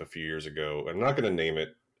at VIFF a few years ago. I'm not going to name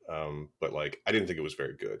it, but like I didn't think it was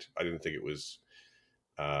very good. I didn't think it was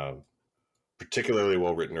uh, particularly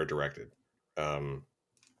well written or directed, um,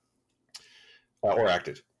 or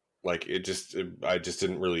acted. Like I just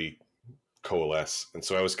didn't really coalesce, and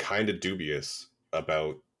so I was kind of dubious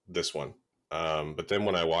about this one. But then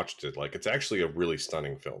when I watched it, like it's actually a really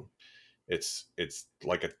stunning film. It's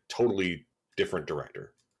like a totally different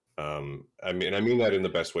director. I mean that in the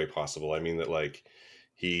best way possible. I mean that like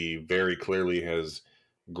he very clearly has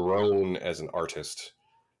grown as an artist,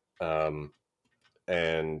 um,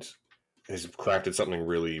 and has crafted something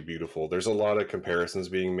really beautiful. There's a lot of comparisons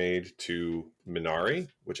being made to Minari,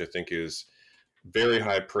 which I think is very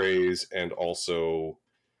high praise and also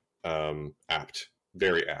apt,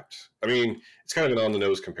 very apt. I mean, it's kind of an on the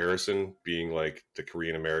nose comparison, being like the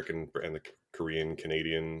Korean American and the Korean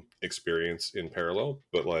Canadian experience in parallel,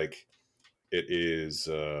 but like it is,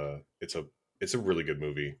 it's a really good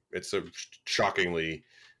movie. It's a shockingly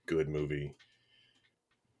good movie,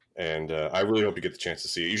 and I really hope you get the chance to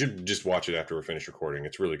see it. You should just watch it after we're finished recording.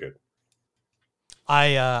 It's really good.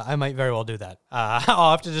 I might very well do that.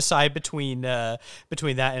 I'll have to decide between that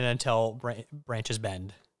and Until Branches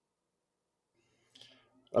Bend.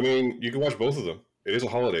 I mean, you can watch both of them. It is a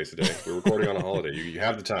holiday today. We're recording on a holiday. You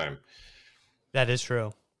have the time. That is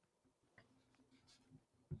true.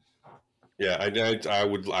 Yeah, I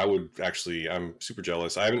would actually. I'm super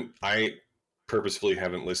jealous. I purposefully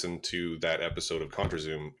haven't listened to that episode of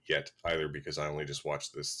ContraZoom yet either because I only just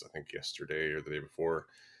watched this I think yesterday or the day before.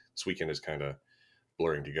 This weekend is kind of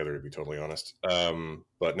blurring together to be totally honest.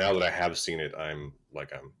 But now that I have seen it, I'm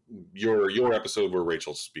your episode where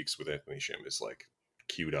Rachel speaks with Anthony Shim is like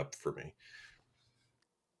queued up for me.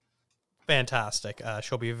 Fantastic.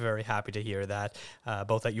 She'll be very happy to hear that,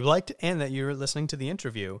 both that you liked and that you're listening to the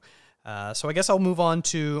interview. So I guess I'll move on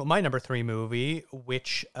to my number 3 movie,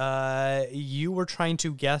 which you were trying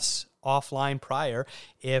to guess offline prior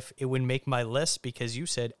if it would make my list because you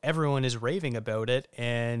said everyone is raving about it.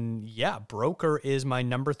 And yeah, Broker is my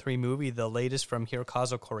number 3 movie, the latest from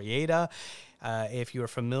Hirokazu Koreeda. If you're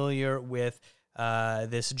familiar with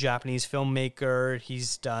this Japanese filmmaker,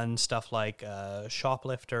 he's done stuff like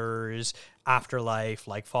Shoplifters, Afterlife,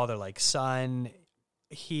 Like Father, Like Son.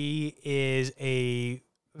 He is a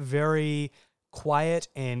very quiet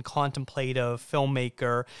and contemplative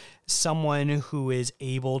filmmaker, someone who is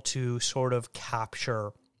able to sort of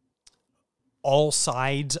capture all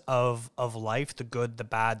sides of life, the good, the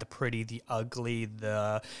bad, the pretty, the ugly,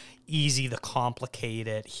 the easy, the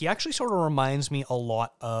complicated. He actually sort of reminds me a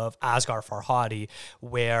lot of Asghar Farhadi,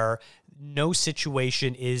 where no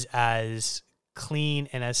situation is as clean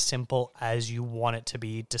and as simple as you want it to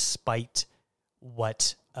be, despite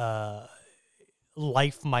what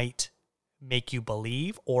life might make you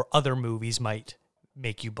believe or other movies might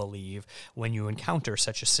make you believe when you encounter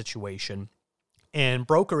such a situation. And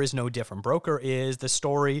Broker is no different. Broker is the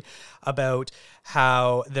story about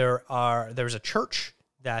how there's a church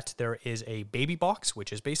that there is a baby box,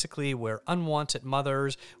 which is basically where unwanted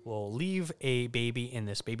mothers will leave a baby in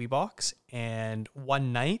this baby box. And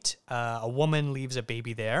one night, a woman leaves a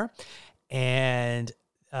baby there, and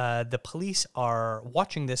the police are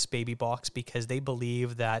watching this baby box because they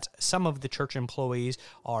believe that some of the church employees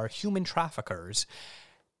are human traffickers.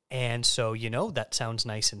 And so, that sounds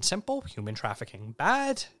nice and simple. Human trafficking,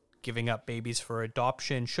 bad. Giving up babies for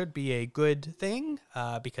adoption should be a good thing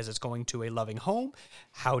because it's going to a loving home.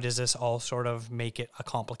 How does this all sort of make it a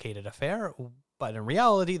complicated affair? But in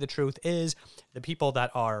reality, the truth is the people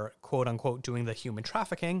that are, quote unquote, doing the human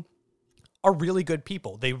trafficking are really good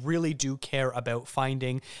people. They really do care about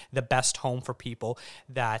finding the best home for people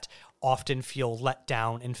that often feel let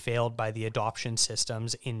down and failed by the adoption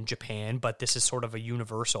systems in Japan. But this is sort of a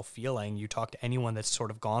universal feeling. You talk to anyone that's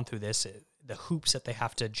sort of gone through this, the hoops that they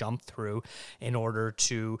have to jump through in order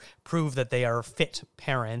to prove that they are fit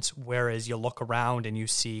parents, whereas you look around and you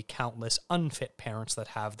see countless unfit parents that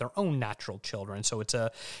have their own natural children. So it's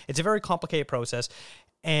a very complicated process.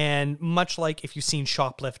 And much like if you've seen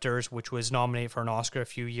Shoplifters, which was nominated for an Oscar a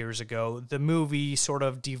few years ago, the movie sort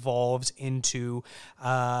of devolves into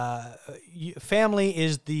family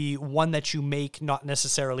is the one that you make, not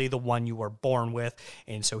necessarily the one you were born with.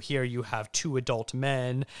 And so here you have two adult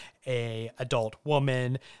men, a adult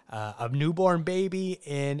woman, a newborn baby,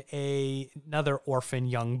 and another orphan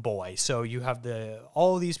young boy. So you have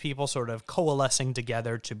all of these people sort of coalescing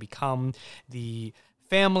together to become the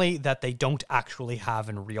family that they don't actually have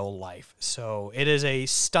in real life. So it is a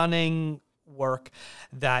stunning work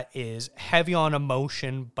that is heavy on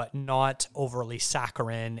emotion, but not overly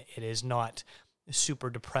saccharine. It is not super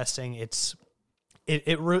depressing. It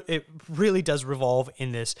really does revolve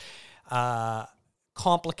in this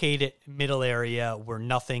complicated middle area where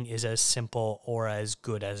nothing is as simple or as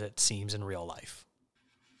good as it seems in real life.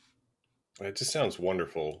 It just sounds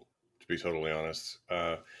wonderful, to be totally honest.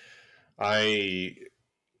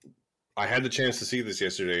 I had the chance to see this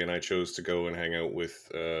yesterday, and I chose to go and hang out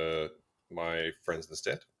with my friends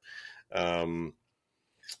instead.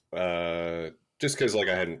 Just because I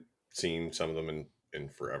hadn't seen some of them in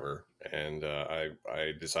forever, and I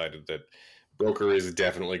decided that Broker is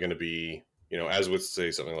definitely going to be, as with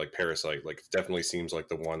say something like Parasite, it definitely seems like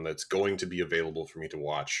the one that's going to be available for me to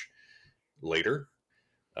watch later.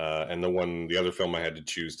 And the other film I had to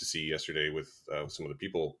choose to see yesterday with some of the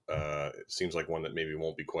people, it seems like one that maybe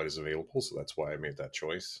won't be quite as available. So that's why I made that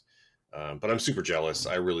choice. But I'm super jealous.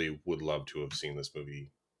 I really would love to have seen this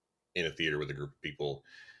movie in a theater with a group of people.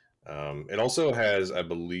 It also has, I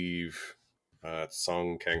believe,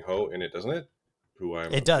 Song Kang-ho in it, doesn't it?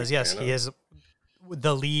 It does, yes. He is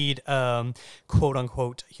the lead, quote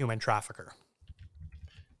unquote, human trafficker.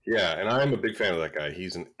 Yeah, and I'm a big fan of that guy.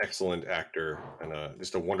 He's an excellent actor and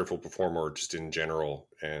just a wonderful performer, just in general.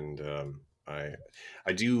 And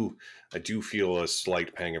I do feel a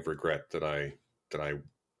slight pang of regret that I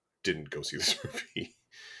didn't go see this movie.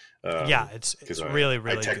 Yeah, it's really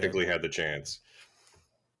I technically good. had the chance.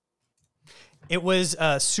 It was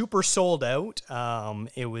super sold out.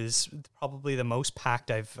 It was probably the most packed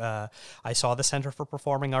I saw the Center for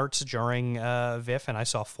Performing Arts during VIFF, and I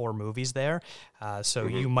saw 4 movies there. So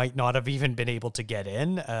you might not have even been able to get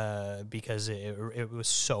in because it was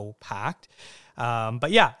so packed.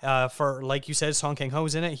 But yeah, for like you said, Song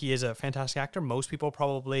Kang-ho's in it. He is a fantastic actor. Most people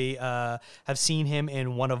probably have seen him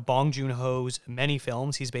in one of Bong Joon-ho's many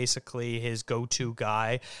films. He's basically his go-to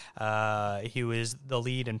guy. He was the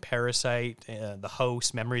lead in Parasite, the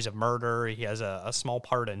host, Memories of Murder. He has a small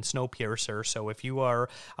part in Snowpiercer. So if you are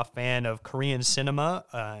a fan of Korean cinema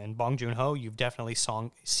and Bong Joon-ho, you've definitely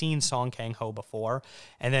seen Song Kang-ho before.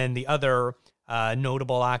 And then the other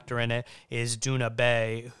notable actor in it is Doona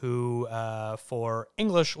Bae, who for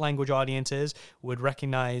English language audiences would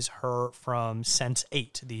recognize her from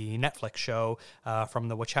Sense8, the Netflix show from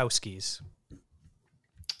the Wachowskis.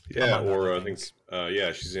 Yeah, or I think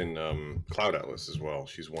she's in Cloud Atlas as well.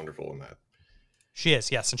 She's wonderful in that. She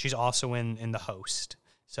is, yes, and she's also in The Host.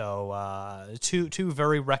 So two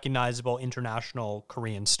very recognizable international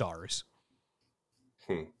Korean stars.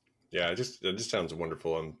 Yeah, it just sounds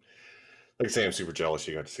wonderful. Like I say, I'm super jealous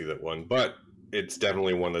you got to see that one, but it's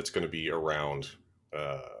definitely one that's going to be around,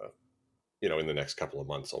 in the next couple of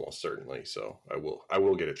months, almost certainly. So I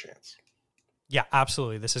will get a chance. Yeah,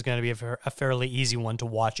 absolutely. This is going to be a fairly easy one to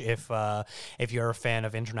watch if you're a fan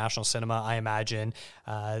of international cinema. I imagine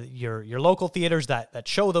your local theaters that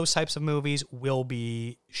show those types of movies will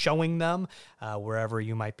be showing them wherever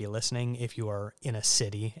you might be listening if you are in a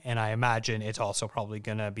city. And I imagine it's also probably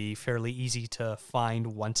going to be fairly easy to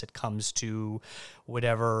find once it comes to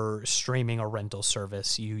whatever streaming or rental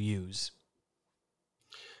service you use.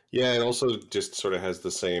 Yeah, it also just sort of has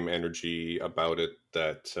the same energy about it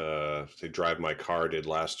that say Drive My Car did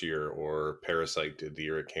last year, or Parasite did the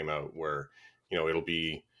year it came out, where it'll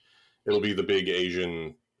be the big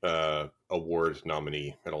Asian award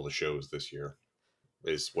nominee at all the shows this year.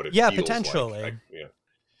 Is what it Yeah, feels like. potentially. Yeah,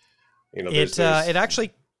 you know, It there's.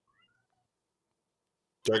 actually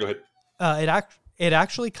Sorry, go ahead. it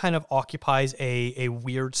actually kind of occupies a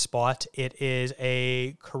weird spot. It is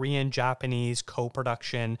a Korean-Japanese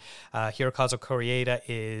co-production. Hirokazu Koreeda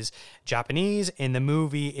is Japanese, and the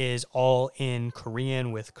movie is all in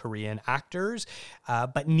Korean with Korean actors.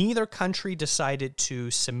 But neither country decided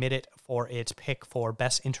to submit it for its pick for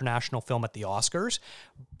Best International Film at the Oscars.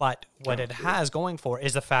 But what it has going for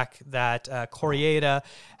is the fact that Koreeda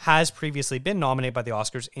has previously been nominated by the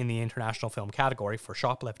Oscars in the international film category for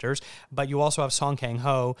Shoplifters. But you also have Song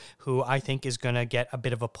Kang-ho, who I think is going to get a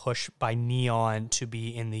bit of a push by Neon to be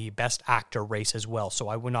in the Best Actor race as well. So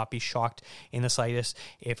I would not be shocked in the slightest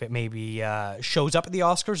if it maybe shows up at the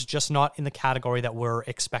Oscars, just not in the category that we're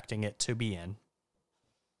expecting it to be in.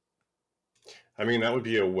 I mean, that would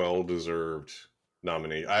be a well-deserved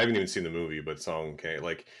nominee. I haven't even seen the movie, but Song Kang,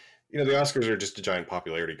 like, the Oscars are just a giant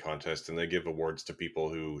popularity contest, and they give awards to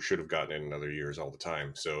people who should have gotten it in other years all the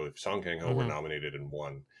time. So if Song Kang Ho were Mm-hmm. nominated and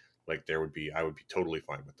won, like, I would be totally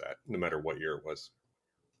fine with that, no matter what year it was.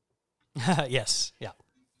 Yes, yeah.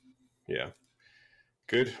 Yeah,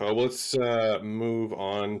 good. Well, let's move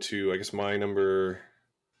on to, I guess, my number.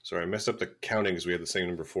 Sorry, I messed up the counting because we had the same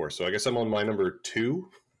number four. So I guess I'm on my number two.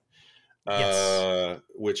 Yes.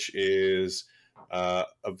 Which is a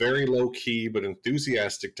very low key but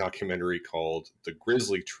enthusiastic documentary called The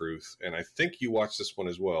Grizzly Truth. And I think you watched this one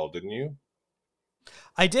as well, didn't you?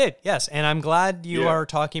 I did, yes. And I'm glad you Yeah. are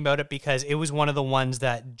talking about it because it was one of the ones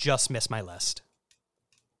that just missed my list.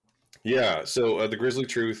 Yeah. So The Grizzly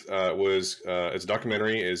Truth was it's a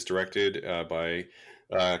documentary. Is directed by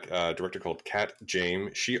a director called Kat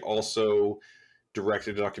James. She also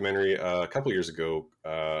directed a documentary a couple years ago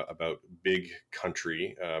about Big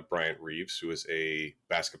Country, Bryant Reeves, who was a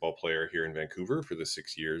basketball player here in Vancouver for the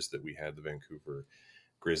 6 years that we had the Vancouver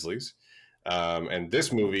Grizzlies. And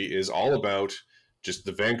this movie is all about just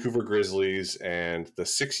the Vancouver Grizzlies and the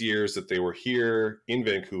 6 years that they were here in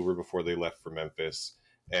Vancouver before they left for Memphis,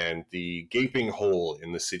 and the gaping hole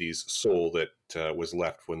in the city's soul that was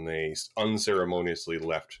left when they unceremoniously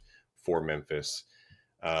left for Memphis.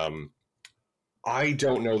 Um, I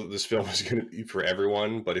don't know that this film is going to be for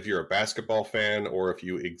everyone, but if you're a basketball fan or if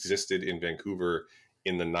you existed in Vancouver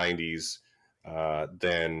in the 90s,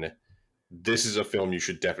 then this is a film you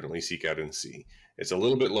should definitely seek out and see. It's a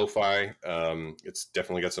little bit lo-fi. It's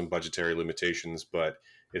definitely got some budgetary limitations, but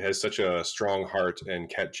it has such a strong heart, and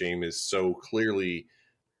Kat James is so clearly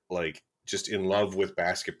like just in love with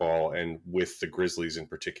basketball and with the Grizzlies in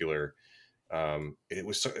particular. It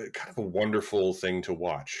was kind of a wonderful thing to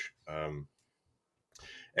watch.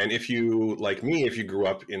 And if you, like me, if you grew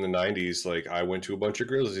up in the 90s, like I went to a bunch of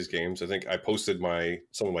Grizzlies games. I think I posted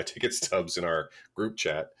some of my ticket stubs in our group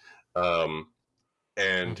chat. Um,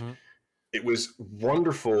 and Mm-hmm. it was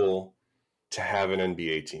wonderful to have an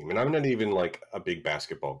NBA team. And I'm not even like a big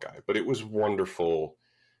basketball guy, but it was wonderful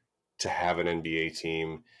to have an NBA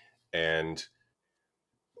team. And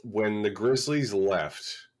when the Grizzlies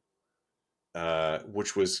left,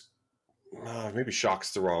 which was maybe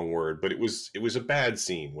shock's the wrong word, but it was a bad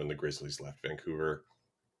scene when the Grizzlies left Vancouver,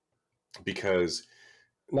 because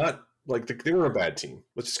not like they were a bad team.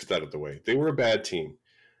 Let's just get that out of the way. They were a bad team.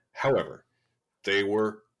 However, they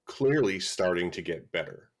were clearly starting to get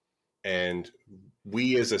better, and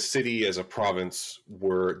we as a city, as a province,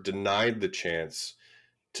 were denied the chance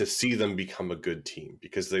to see them become a good team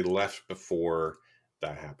because they left before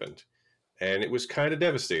that happened, and it was kind of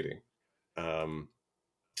devastating. Um,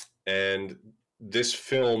 and this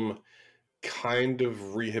film kind of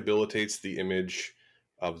rehabilitates the image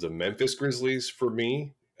of the Memphis Grizzlies for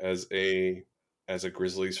me as a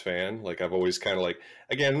Grizzlies fan. Like I've always kind of like,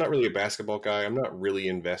 again, I'm not really a basketball guy. I'm not really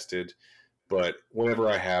invested, but whenever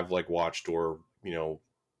I have like watched or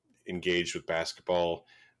engaged with basketball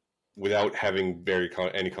without having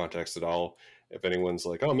any context at all, if anyone's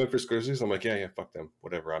like, "Oh, Memphis Grizzlies," I'm like, "Yeah, yeah, fuck them,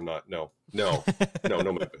 whatever." I'm not, no, no, no,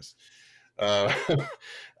 no Memphis. Uh,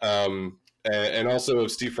 um, and also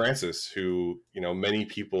of Steve Francis, who, many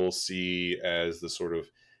people see as the sort of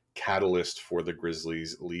catalyst for the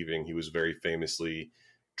Grizzlies leaving. He was very famously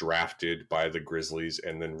drafted by the Grizzlies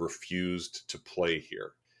and then refused to play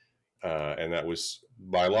here. And that was,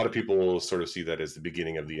 by a lot of people, sort of see that as the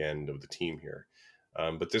beginning of the end of the team here.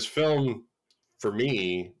 But this film, for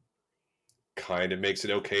me, kind of makes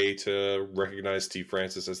it okay to recognize Steve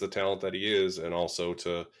Francis as the talent that he is, and also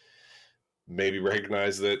to maybe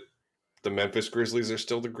recognize that the Memphis Grizzlies are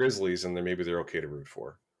still the Grizzlies, and then maybe they're okay to root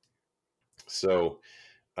for. So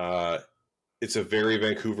it's a very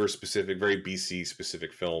Vancouver specific, very BC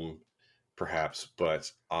specific film, perhaps,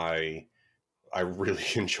 but I really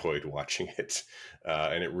enjoyed watching it,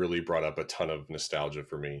 and it really brought up a ton of nostalgia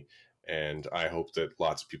for me. And I hope that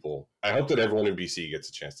I hope that everyone in BC gets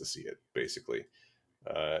a chance to see it, basically.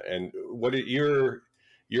 And you're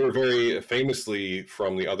very famously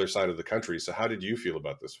from the other side of the country. So how did you feel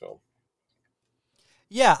about this film?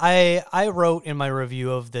 Yeah, I wrote in my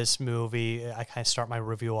review of this movie, I kind of start my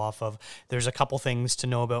review off of, there's a couple things to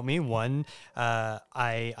know about me. One,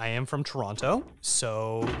 I am from Toronto,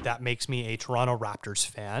 so that makes me a Toronto Raptors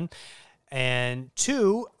fan. And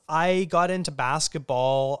two, I got into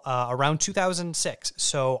basketball around 2006,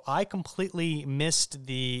 so I completely missed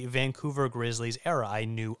the Vancouver Grizzlies era. I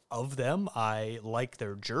knew of them, I liked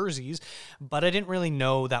their jerseys, but I didn't really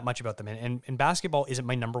know that much about them. And basketball isn't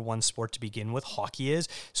my number one sport to begin with, hockey is,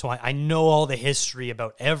 so I know all the history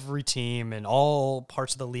about every team and all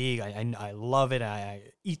parts of the league. I love it, I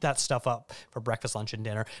eat that stuff up for breakfast, lunch, and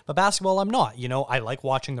dinner. But basketball, I'm not. I like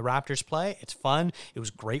watching the Raptors play. It's fun. It was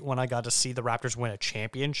great when I got to see the Raptors win a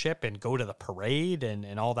championship and go to the parade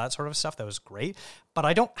and all that sort of stuff. That was great. But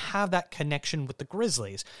I don't have that connection with the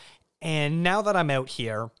Grizzlies. And now that I'm out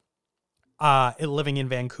here, living in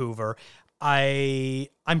Vancouver,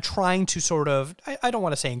 I'm trying to sort of, I don't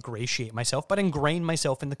want to say ingratiate myself, but ingrain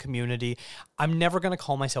myself in the community. I'm never going to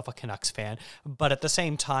call myself a Canucks fan, but at the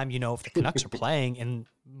same time, if the Canucks are playing and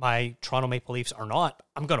my Toronto Maple Leafs are not,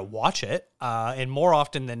 I'm going to watch it. And more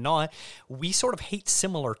often than not, we sort of hate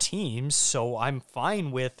similar teams, so I'm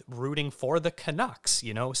fine with rooting for the Canucks,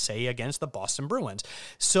 say against the Boston Bruins.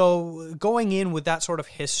 So going in with that sort of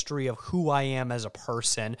history of who I am as a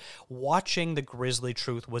person, watching the Grizzly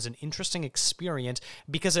Truth was an interesting experience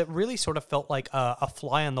because it really sort of felt like a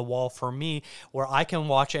fly on the wall for me, where I can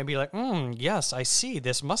watch it and be like, yes, I see,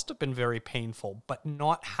 this must have been very painful, but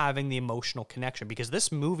not having the emotional connection, because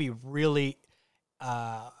this movie really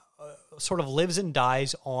sort of lives and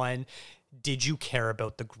dies on, did you care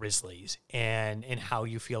about the Grizzlies and how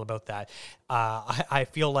you feel about that? I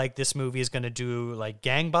feel like this movie is going to do like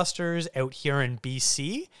gangbusters out here in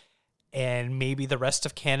BC, and maybe the rest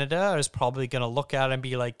of Canada is probably going to look at it and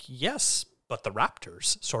be like, yes, but the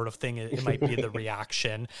Raptors sort of thing. It might be the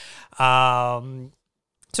reaction.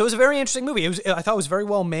 So it was a very interesting movie. I thought it was very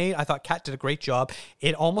well made. I thought Kat did a great job.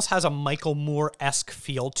 It almost has a Michael Moore-esque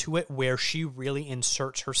feel to it, where she really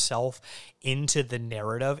inserts herself into the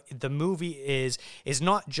narrative. The movie is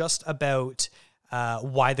not just about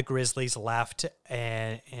why the Grizzlies left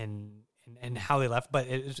and how they left, but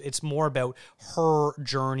it's more about her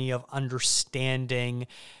journey of understanding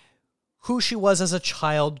who she was as a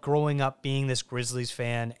child, growing up being this Grizzlies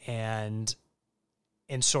fan, and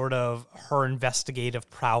sort of her investigative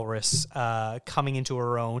prowess coming into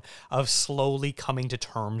her own, of slowly coming to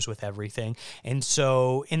terms with everything. And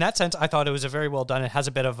so in that sense, I thought it was a very well done. It has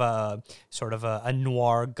a bit of a sort of a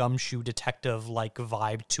noir gumshoe detective-like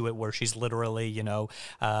vibe to it, where she's literally,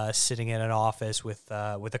 sitting in an office with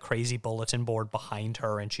a crazy bulletin board behind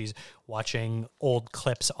her, and she's watching old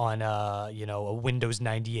clips on a Windows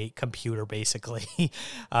 98 computer, basically.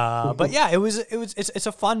 But yeah, it's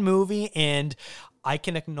a fun movie, and I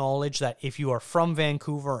can acknowledge that if you are from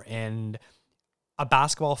Vancouver and a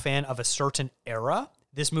basketball fan of a certain era,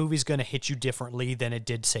 this movie's going to hit you differently than it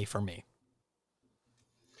did, say, for me.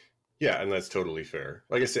 Yeah, and that's totally fair.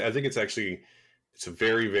 Like I said, I think it's a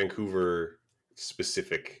very Vancouver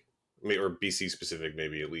specific, or BC specific,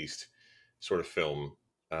 maybe at least, sort of film.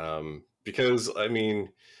 Because, I mean,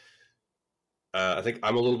 I think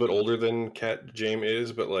I'm a little bit older than Kat James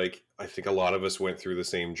is, but like, I think a lot of us went through the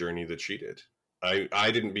same journey that she did. I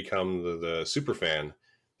didn't become the super fan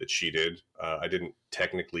that she did. I didn't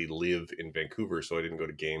technically live in Vancouver, so I didn't go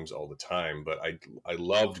to games all the time, but I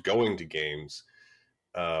loved going to games.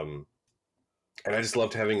 And I just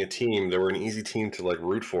loved having a team. They were an easy team to like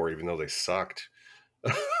root for, even though they sucked.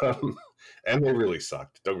 And they really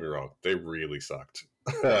sucked. Don't get me wrong. They really sucked.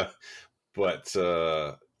 But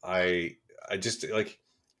I just like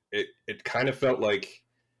it kind of felt like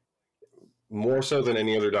more so than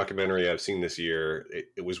any other documentary I've seen this year,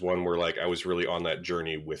 it was one where like I was really on that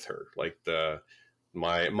journey with her. Like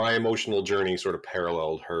my emotional journey sort of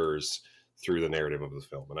paralleled hers through the narrative of the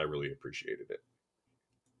film, and I really appreciated it.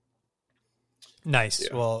 Nice.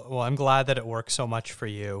 Yeah. Well, I'm glad that it worked so much for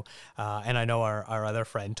you. And I know our other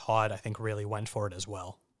friend Todd, I think, really went for it as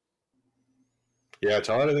well. Yeah,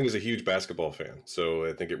 Todd, I think, is a huge basketball fan, so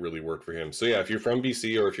I think it really worked for him. So yeah, if you're from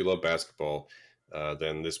BC or if you love basketball,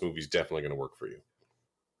 then this movie's definitely going to work for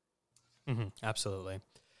you. Absolutely.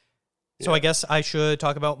 So Yeah. I guess I should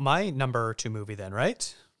talk about my number 2 movie then,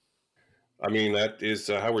 right? I mean, that is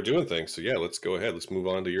how we're doing things. So yeah, let's go ahead. Let's move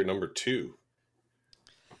on to your number 2.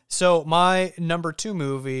 So my number 2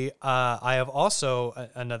 movie, I have also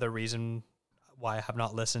another reason why I have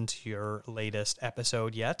not listened to your latest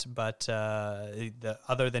episode yet, but the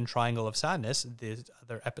other than Triangle of Sadness, the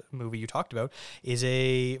other movie you talked about is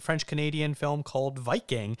a French-Canadian film called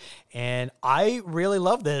Viking, and I really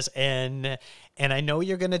love this, and I know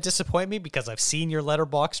you're going to disappoint me because I've seen your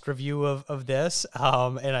Letterboxd review of this,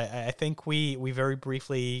 and I think we very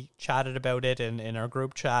briefly chatted about it in our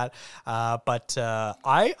group chat, but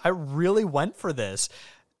I really went for this.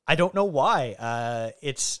 I don't know why.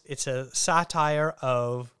 It's a satire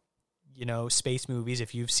of, space movies.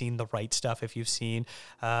 If you've seen The Right Stuff, if you've seen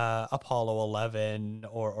Apollo 11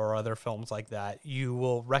 or other films like that, you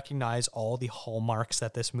will recognize all the hallmarks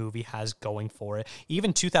that this movie has going for it.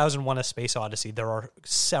 Even 2001: A Space Odyssey, there are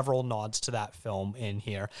several nods to that film in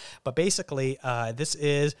here. But basically,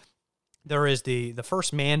 there is the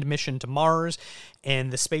first manned mission to Mars,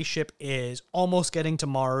 and the spaceship is almost getting to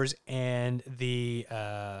Mars, and the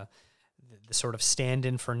sort of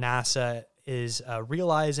stand-in for NASA is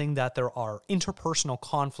realizing that there are interpersonal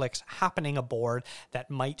conflicts happening aboard that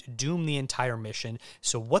might doom the entire mission.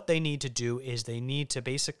 So what they need to do is they need to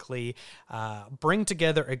basically bring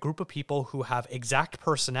together a group of people who have exact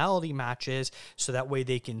personality matches, so that way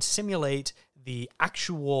they can simulate the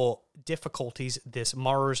actual difficulties this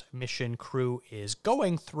Mars mission crew is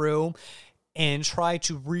going through and try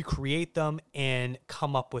to recreate them and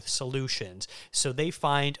come up with solutions. So they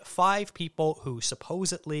find 5 people who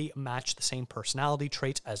supposedly match the same personality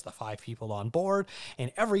traits as the 5 people on board,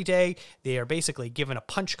 and every day they are basically given a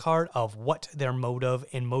punch card of what their motive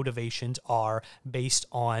and motivations are based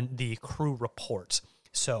on the crew reports.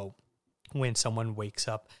 So when someone wakes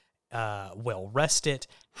up well rested,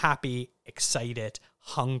 happy, excited,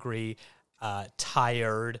 hungry,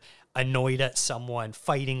 tired, annoyed at someone,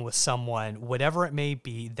 fighting with someone, whatever it may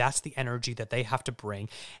be, that's the energy that they have to bring.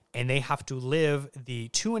 And they have to live the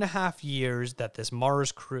 2.5 years that this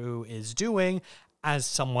Mars crew is doing as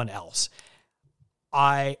someone else.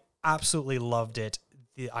 I absolutely loved it.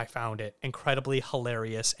 I found it incredibly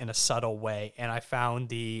hilarious in a subtle way. And I found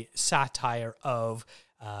the satire of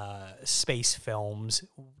space films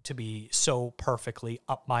to be so perfectly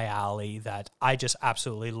up my alley that I just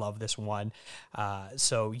absolutely love this one.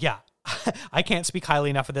 So yeah, I can't speak highly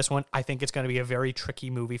enough of this one. I think it's going to be a very tricky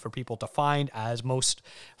movie for people to find, as most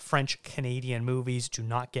French-Canadian movies do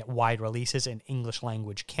not get wide releases in English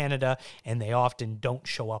language Canada, and they often don't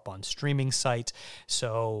show up on streaming sites.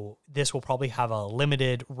 So this will probably have a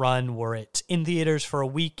limited run where it's in theaters for a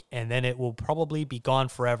week, and then it will probably be gone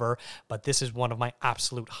forever. But this is one of my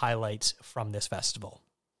absolute highlights from this festival.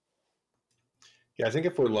 Yeah, I think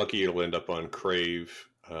if we're lucky, it'll end up on Crave.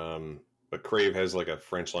 But Crave has like a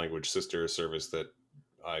French language sister service that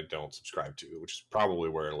I don't subscribe to, which is probably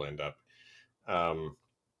where it'll end up.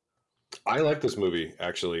 I like this movie,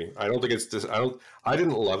 actually. I don't think it's this. I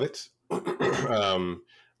didn't love it.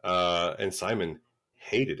 And Simon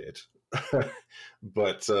hated it,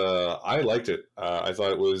 but I liked it. I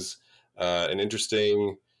thought it was an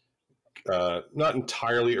interesting, not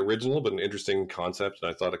entirely original, but an interesting concept. And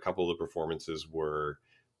I thought a couple of the performances were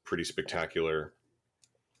pretty spectacular.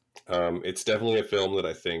 It's definitely a film that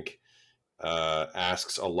I think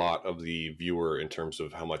asks a lot of the viewer in terms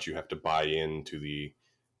of how much you have to buy into the,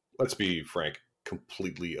 let's be frank,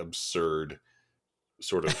 completely absurd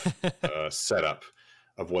sort of setup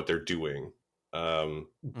of what they're doing.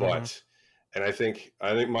 But, and I think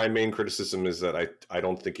my main criticism is that I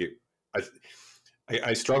don't think it,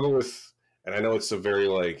 I struggle with, and I know it's a very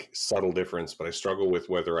like subtle difference, but I struggle with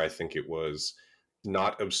whether I think it was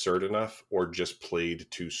not absurd enough or just played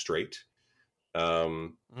too straight.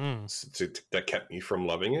 That kept me from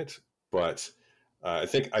loving it. But I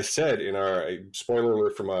think I said in our spoiler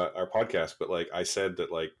alert from our podcast, but like I said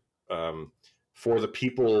that like for the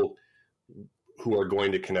people who are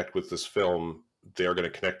going to connect with this film, they are going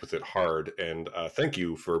to connect with it hard. And thank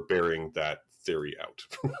you for bearing that theory out.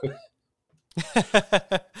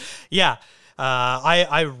 Yeah.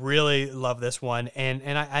 I really love this one,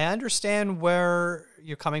 and I understand where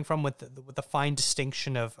you're coming from with the fine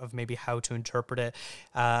distinction of maybe how to interpret it.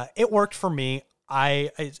 It worked for me.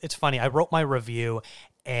 It's funny. I wrote my review,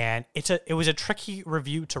 and it was a tricky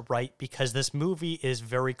review to write because this movie is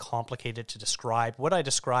very complicated to describe. What I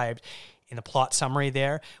described in the plot summary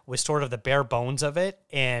there was sort of the bare bones of it,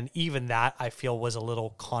 and even that I feel was a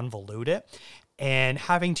little convoluted. And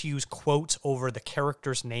having to use quotes over the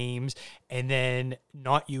characters' names and then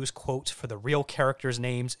not use quotes for the real characters'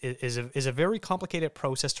 names is a very complicated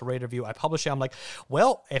process to write a review. I publish it. I'm like,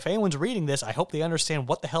 well, if anyone's reading this, I hope they understand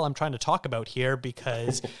what the hell I'm trying to talk about here,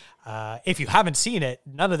 because if you haven't seen it,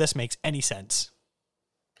 none of this makes any sense.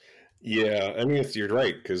 Yeah, I mean, you're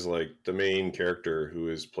right, because like the main character, who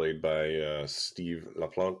is played by Steve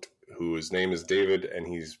Laplante, whose name is David, and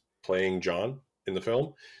he's playing John in the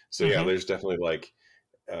film. So yeah, there's definitely like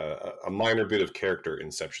a minor bit of character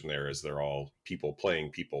inception there, as they're all people playing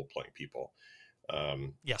people playing people.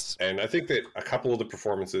 Yes. And I think that a couple of the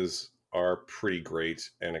performances are pretty great,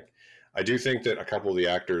 and I do think that a couple of the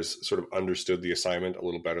actors sort of understood the assignment a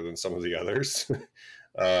little better than some of the others.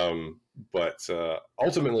 But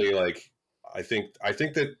ultimately, like I think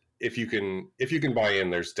that if you can buy in,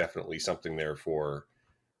 there's definitely something there for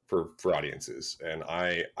audiences, and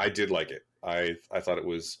I did like it. I thought it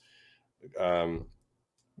was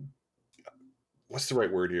what's the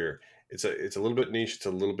right word here? It's a little bit niche. It's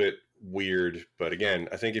a little bit weird, but again,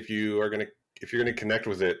 I think if you're gonna connect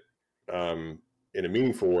with it in a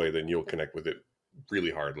meaningful way, then you'll connect with it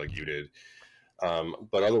really hard, like you did.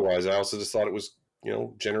 But otherwise, I also just thought it was,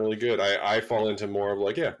 generally good. I fall into more of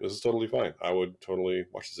like, yeah, this is totally fine. I would totally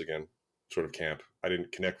watch this again, sort of camp. I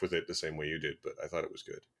didn't connect with it the same way you did, but I thought it was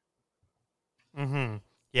good. Mm-hmm.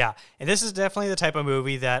 Yeah, and this is definitely the type of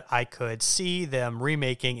movie that I could see them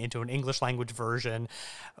remaking into an English language version,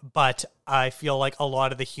 but I feel like a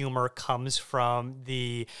lot of the humor comes from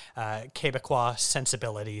the Quebecois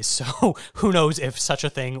sensibilities, so who knows if such a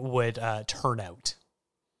thing would turn out.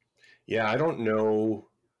 Yeah, I don't know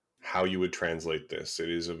how you would translate this. It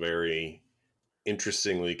is a very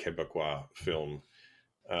interestingly Quebecois film.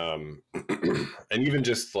 And even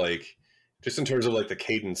just in terms of like the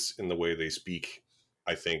cadence in the way they speak,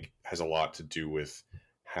 I think has a lot to do with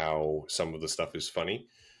how some of the stuff is funny.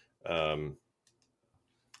 Um,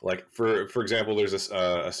 like for example, there's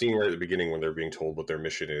a scene right at the beginning when they're being told what their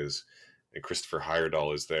mission is, and Christopher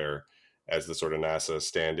Heyerdahl is there as the sort of NASA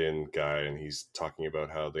stand-in guy, and he's talking about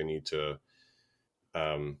how they need to.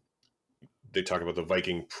 Um, they talk about the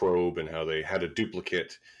Viking probe and how they had a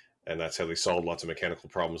duplicate, and that's how they solved lots of mechanical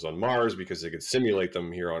problems on Mars, because they could simulate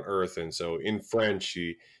them here on Earth. And so in French,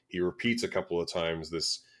 he repeats a couple of times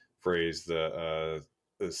this phrase, the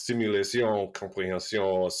simulation,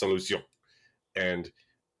 comprehension, solution. And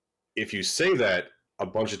if you say that a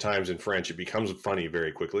bunch of times in French, it becomes funny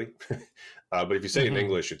very quickly. But if you say it in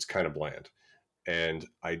English, it's kind of bland. And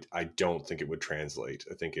I don't think it would translate.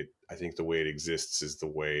 I think the way it exists is the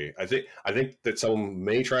way I think that someone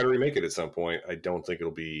may try to remake it at some point. I don't think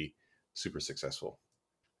it'll be super successful.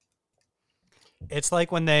 It's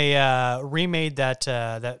like when they remade that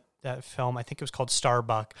film. I think it was called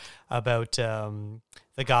Starbuck, about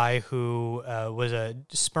the guy who was a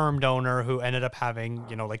sperm donor who ended up having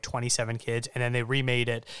like 27 kids, and then they remade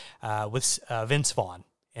it with Vince Vaughn,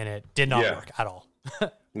 and it did not work at all.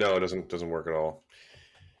 No, it doesn't work at all.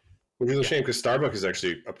 Which is a shame, because Starbuck is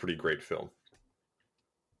actually a pretty great film.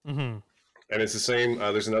 Mm-hmm. And it's the same.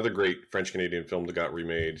 There's another great French Canadian film that got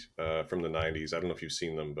remade from the 90s. I don't know if you've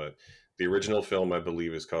seen them, but the original film, I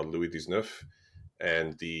believe, is called Louis XIX,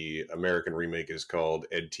 and the American remake is called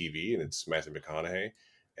Ed TV, and it's Matthew McConaughey.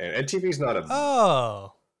 And Ed TV is not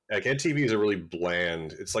a like Ed TV is a really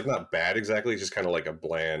bland. It's like not bad exactly. It's just kind of like a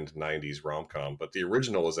bland 90s rom-com. But the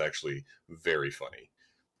original is actually very funny.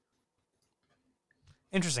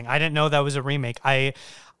 Interesting. I didn't know that was a remake. I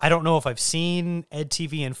don't know if I've seen Ed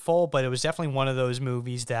TV in full, but it was definitely one of those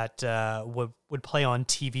movies that would play on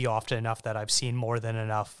TV often enough that I've seen more than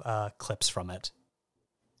enough clips from it.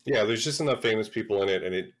 Yeah, there's just enough famous people in it,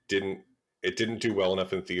 and it didn't do well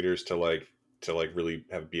enough in theaters to really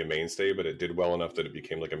be a mainstay, but it did well enough that it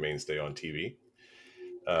became like a mainstay on TV.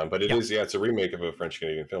 But it's a remake of a French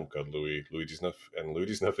Canadian film called Louis XIX, and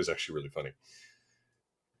Louis XIX is actually really funny.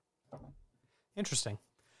 Interesting.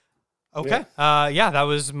 Okay. That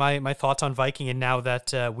was my thoughts on Viking. And now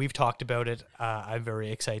that we've talked about it, I'm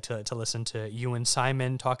very excited to listen to you and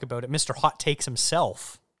Simon talk about it. Mr. Hot Takes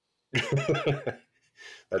himself.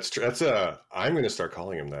 That's true. I'm going to start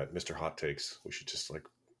calling him that, Mr. Hot Takes. We should just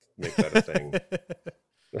make that a thing.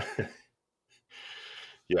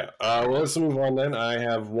 Yeah. Well, let's move on then. I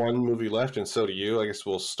have one movie left, and so do you. I guess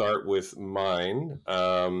we'll start with mine.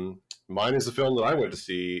 Mine is the film that I went to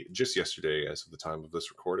see just yesterday, as of the time of this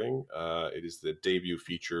recording. It is the debut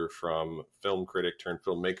feature from film critic turned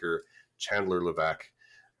filmmaker Chandler Levac.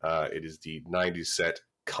 It is the '90s set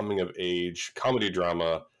coming of age comedy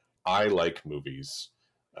drama. I Like Movies.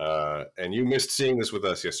 And you missed seeing this with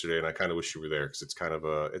us yesterday, and I kind of wish you were there because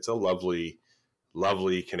it's a lovely,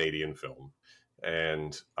 lovely Canadian film,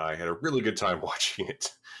 and I had a really good time watching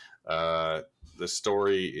it. Uh, the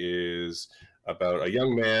story is about a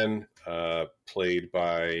young man played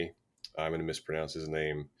by, I'm going to mispronounce his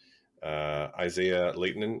name, Isaiah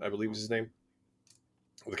Leighton, I believe is his name.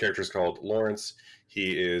 The character is called Lawrence.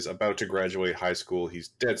 He is about to graduate high school. He's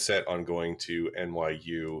dead set on going to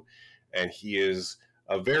NYU, and he is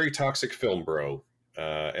a very toxic film bro.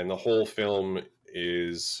 And the whole film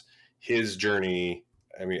is his journey.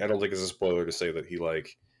 I mean, I don't think it's a spoiler to say that he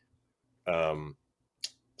um,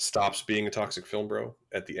 stops being a toxic film bro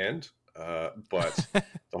at the end. But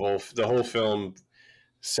the whole film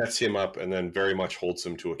sets him up and then very much holds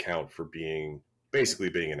him to account for basically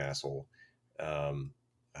being an asshole. Um,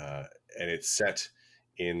 uh, and it's set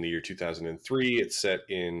in the year 2003. It's set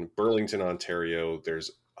in Burlington, Ontario.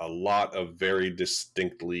 There's a lot of very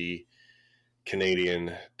distinctly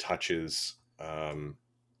Canadian touches. And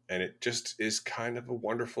it just is kind of a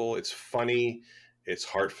wonderful, it's funny, it's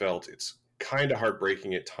heartfelt, it's kind of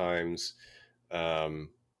heartbreaking at times. Um,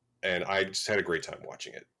 and I just had a great time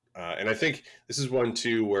watching it. And I think this is one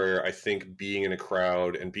too where I think being in a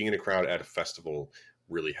crowd at a festival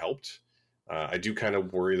really helped. I do kind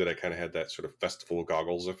of worry that I kind of had that sort of festival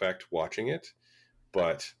goggles effect watching it,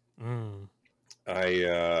 but Mm.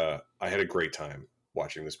 I had a great time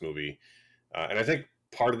watching this movie, and I think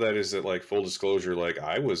part of that is that, like, full disclosure, like,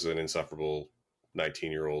 I was an insufferable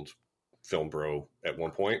 19-year-old film bro at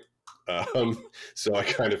one point, um, so I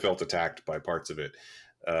kind of felt attacked by parts of it.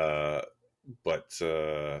 Uh, but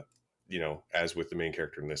as with the main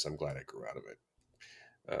character in this, I'm glad I grew out of it.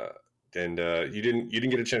 And you didn't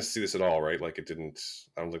get a chance to see this at all, right? Like, it didn't.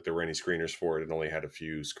 I don't think there were any screeners for it. It only had a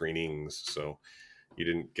few screenings, so you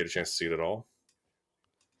didn't get a chance to see it at all.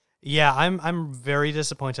 Yeah, I'm very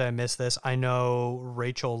disappointed I missed this. I know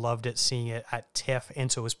Rachel loved it seeing it at TIFF,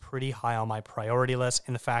 and so it was pretty high on my priority list.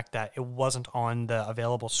 And the fact that it wasn't on the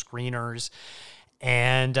available screeners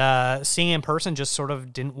and seeing it in person just sort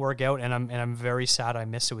of didn't work out, and I'm very sad I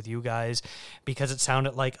missed it with you guys because it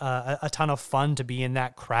sounded like a ton of fun to be in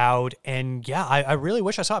that crowd. And yeah, I really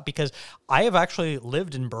wish I saw it because I have actually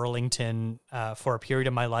lived in Burlington for a period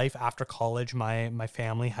of my life. After college, my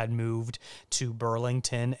family had moved to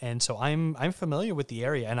Burlington, and so I'm familiar with the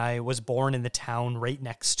area, and I was born in the town right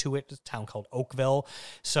next to it, a town called Oakville.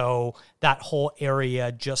 So that whole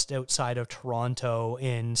area just outside of Toronto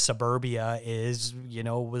in suburbia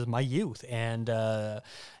was my youth, and I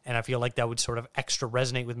feel like that would sort of extra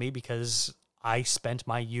resonate with me because I spent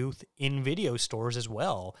my youth in video stores as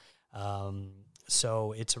well.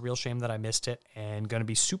 So it's a real shame that I missed it, and going to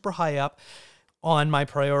be super high up on my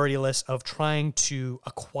priority list of trying to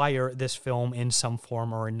acquire this film in some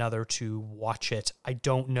form or another to watch it. I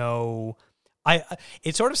don't know.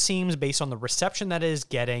 It sort of seems, based on the reception that it is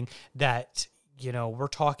getting, that we're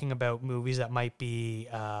talking about movies that might be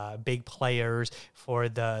big players for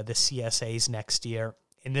the CSAs next year,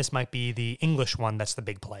 and this might be the English one that's the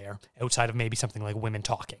big player outside of maybe something like Women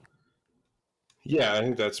Talking. Yeah, I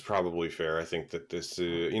think that's probably fair. I think that this,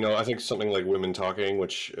 I think something like Women Talking,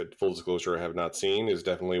 which, at full disclosure, I have not seen, is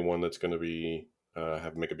definitely one that's going to be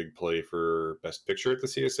make a big play for Best Picture at the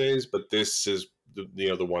CSAs. But this is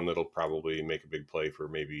the one that'll probably make a big play for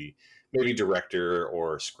maybe director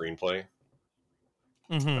or screenplay.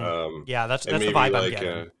 Mm-hmm. Yeah, that's And the maybe vibe I'm like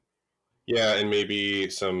getting. yeah, and maybe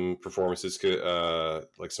some performances could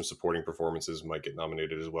like some supporting performances might get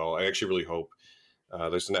nominated as well. I actually really hope.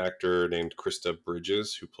 There's an actor named Krista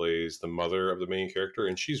Bridges who plays the mother of the main character,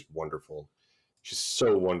 and she's wonderful. She's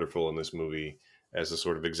so wonderful in this movie as a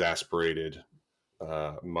sort of exasperated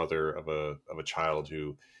mother of a child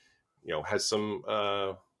who has some.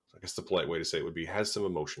 I guess the polite way to say it would be has some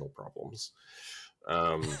emotional problems.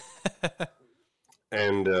 Um,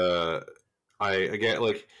 and I again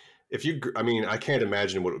like if you I mean I can't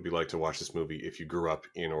imagine what it would be like to watch this movie if you grew up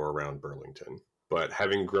in or around Burlington, but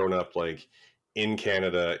having grown up like in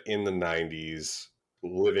Canada in the 90s,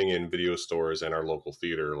 living in video stores and our local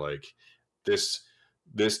theater, like this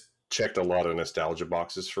this checked a lot of nostalgia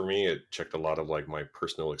boxes for me. It checked a lot of like my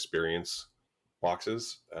personal experience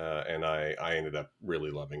boxes, and I ended up really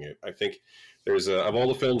loving it. I think there's of all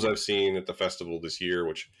the films I've seen at the festival this year,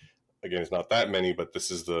 which again, it's not that many, but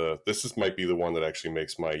this might be the one that actually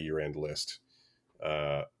makes my year-end list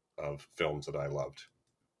uh, of films that I loved.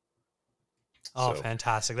 Oh, So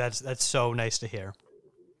fantastic. That's so nice to hear.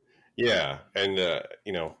 yeah, and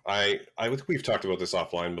I think we've talked about this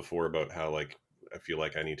offline before about how like I feel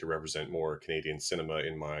like I need to represent more Canadian cinema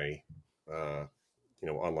in my uh,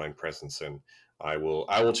 online presence, and I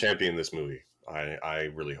will champion this movie. I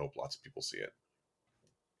really hope lots of people see it.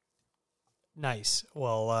 Nice.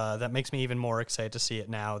 Well, that makes me even more excited to see it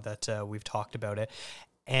now that we've talked about it.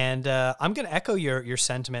 And I'm going to echo your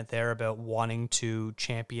sentiment there about wanting to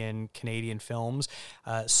champion Canadian films.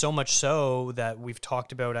 So much so that we've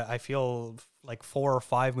talked about, I feel like 4 or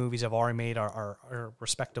 5 movies have already made our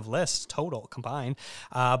respective lists total combined.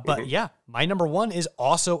 But Mm-hmm. yeah, my number one is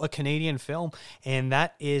also a Canadian film, and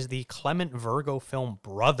that is the Clement Virgo film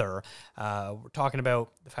Brother. We're talking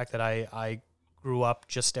about the fact that I grew up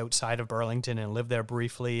just outside of Burlington and lived there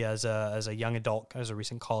briefly as a young adult, as a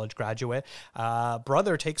recent college graduate.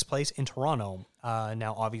 Brother takes place in Toronto.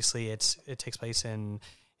 Now, obviously, it takes place in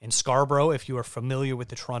Scarborough, if you are familiar with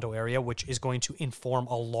the Toronto area, which is going to inform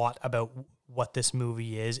a lot about what this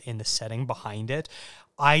movie is in the setting behind it.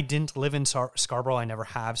 I didn't live in Scarborough. I never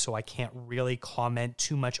have, so I can't really comment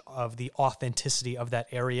too much of the authenticity of that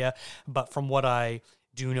area. But from what I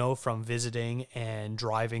do know from visiting and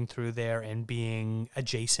driving through there and being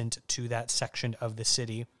adjacent to that section of the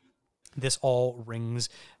city, this all rings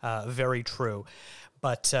very true.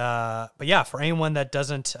 But yeah, for anyone that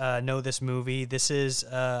doesn't know this movie, this is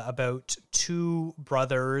about two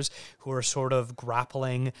brothers who are sort of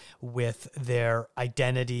grappling with their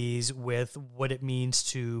identities, with what it means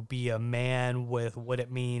to be a man, with what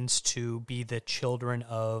it means to be the children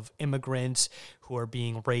of immigrants who are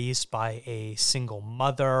being raised by a single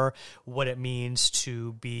mother, what it means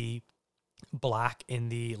to be Black in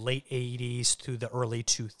the late 80s through the early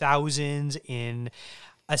 2000s in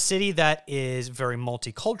a city that is very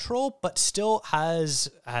multicultural, but still has,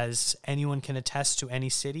 as anyone can attest to any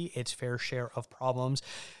city, its fair share of problems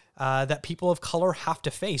that people of color have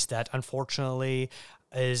to face that unfortunately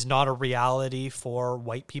is not a reality for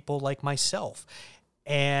white people like myself.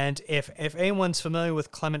 And if anyone's familiar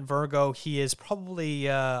with Clement Virgo, he is probably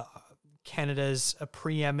Canada's a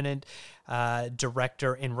preeminent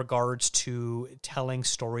director in regards to telling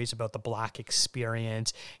stories about the Black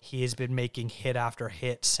experience. He has been making hit after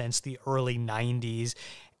hit since the early 90s.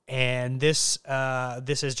 And this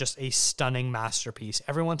is just a stunning masterpiece.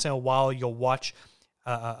 Every once in a while, you'll watch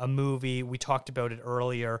a movie. We talked about it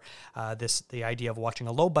earlier. The idea of watching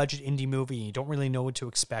a low budget indie movie, and you don't really know what to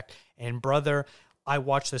expect. And Brother, I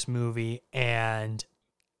watched this movie and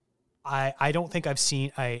I don't think I've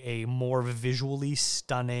seen a more visually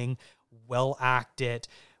stunning, well acted,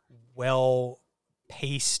 well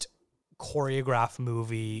paced, choreographed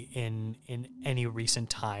movie in any recent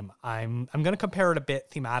time. I'm going to compare it a bit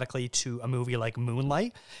thematically to a movie like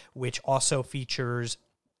Moonlight, which also features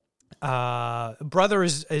Brother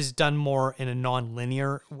is done more in a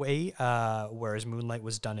non-linear way, whereas Moonlight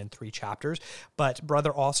was done in 3 chapters. But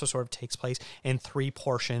Brother also sort of takes place in 3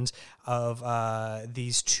 portions of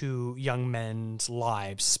these 2 young men's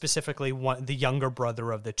lives. Specifically, the younger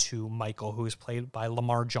brother of the 2, Michael, who is played by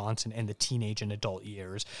Lamar Johnson in the teenage and adult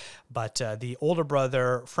years. But the older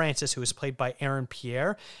brother, Francis, who is played by Aaron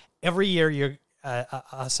Pierre. Every year,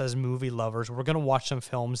 us as movie lovers, we're going to watch some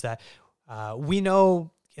films that we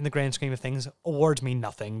know, in the grand scheme of things, awards mean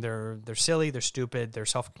nothing. They're silly, they're stupid, they're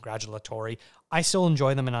self-congratulatory. I still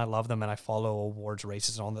enjoy them and I love them and I follow awards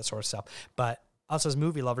races and all that sort of stuff. But us as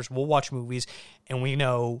movie lovers, we'll watch movies and we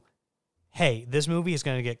know, hey, this movie is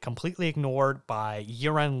going to get completely ignored by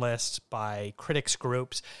year-end lists, by critics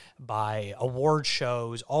groups, by award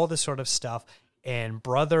shows, all this sort of stuff. And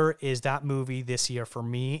Brother is that movie this year for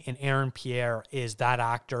me, and Aaron Pierre is that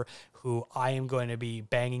actor who I am going to be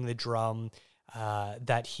banging the drum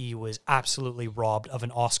that he was absolutely robbed of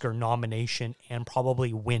an Oscar nomination and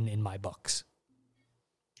probably win in my books.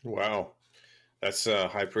 Wow, that's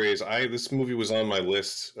high praise. This movie was on my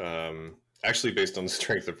list, actually based on the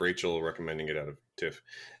strength of Rachel recommending it out of TIFF,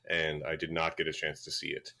 and I did not get a chance to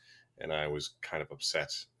see it, and I was kind of upset.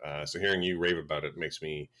 So hearing you rave about it makes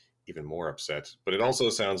me even more upset. But it also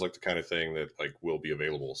sounds like the kind of thing that like will be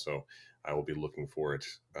available, so I will be looking for it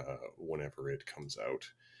whenever it comes out.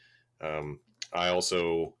 I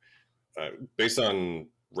also, based on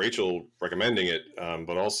Rachel recommending it,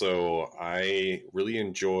 but also I really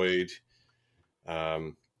enjoyed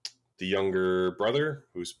um, the younger brother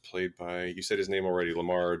who's played by, you said his name already,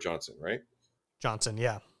 Lamar Johnson, right? Johnson,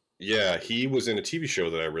 yeah. Yeah, he was in a TV show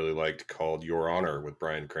that I really liked called Your Honor with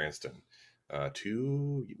Bryan Cranston,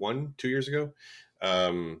 2 years ago.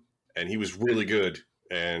 and he was really good.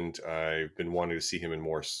 And I've been wanting to see him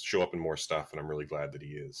show up in more stuff, and I'm really glad that he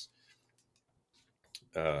is.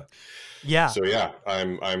 Yeah. So yeah,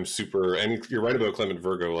 I'm super. And you're right about Clement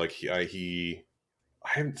Virgo. Like I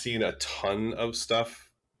haven't seen a ton of stuff.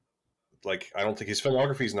 Like I don't think his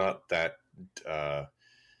filmography is not that.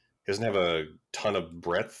 He doesn't have a ton of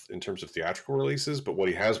breadth in terms of theatrical releases, but what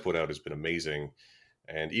he has put out has been amazing.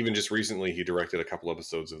 And even just recently, he directed a couple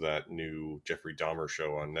episodes of that new Jeffrey Dahmer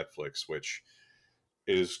show on Netflix, which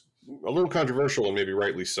is a little controversial and maybe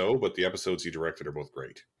rightly so, but the episodes he directed are both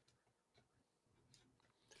great.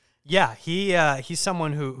 Yeah, he's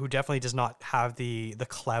someone who definitely does not have the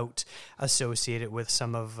clout associated with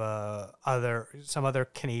some other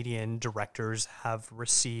Canadian directors have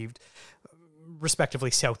received,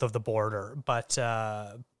 respectively south of the border. But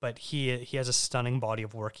he has a stunning body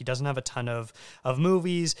of work. He doesn't have a ton of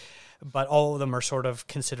movies, but all of them are sort of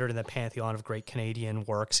considered in the pantheon of great Canadian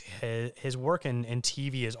works. His work in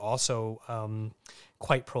TV is also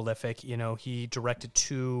quite prolific. You know, he directed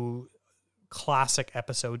 2 classic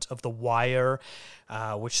episodes of The Wire,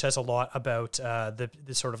 which says a lot about the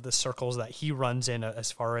sort of the circles that he runs in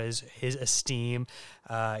as far as his esteem.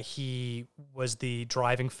 He was the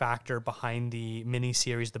driving factor behind the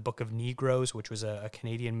miniseries The Book of Negroes, which was a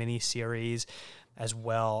Canadian miniseries as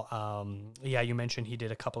well. You mentioned he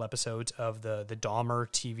did a couple episodes of the Dahmer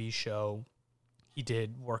TV show. He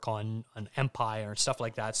did work on Empire and stuff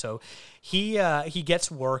like that. So he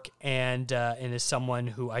gets work and is someone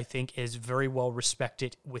who I think is very well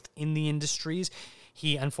respected within the industries.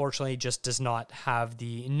 He unfortunately just does not have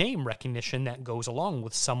the name recognition that goes along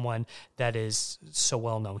with someone that is so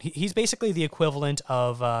well known. He's basically the equivalent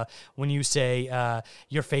of when you say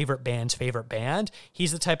your favorite band's favorite band.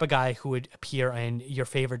 He's the type of guy who would appear in your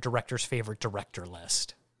favorite director's favorite director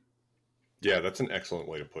list. Yeah, that's an excellent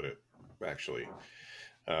way to put it, actually.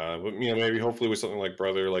 But maybe hopefully with something like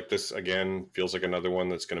Brother, like this again, feels like another one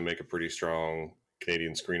that's going to make a pretty strong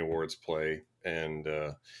Canadian Screen Awards play, and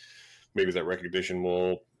maybe that recognition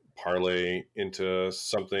will parlay into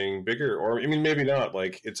something bigger, or maybe not.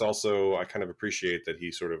 Like it's also, I kind of appreciate that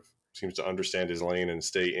he sort of seems to understand his lane and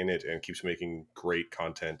stay in it, and keeps making great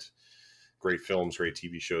content, great films, great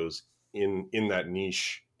TV shows in that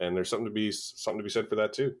niche, and there's something to be said for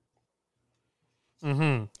that too.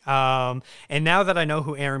 Mm-hmm. And now that I know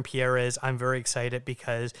who Aaron Pierre is, I'm very excited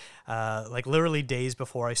because, like literally days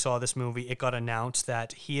before I saw this movie, it got announced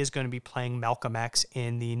that he is going to be playing Malcolm X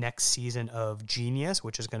in the next season of Genius,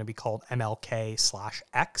 which is going to be called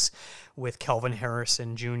MLK/X, with Kelvin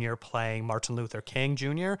Harrison Jr. playing Martin Luther King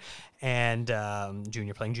Jr. and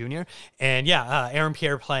Jr. playing Jr. And Aaron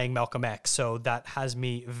Pierre playing Malcolm X. So that has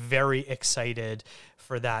me very excited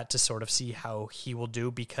for that, to sort of see how he will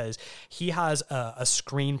do, because he has a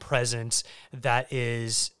screen presence that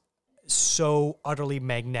is so utterly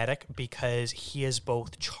magnetic, because he is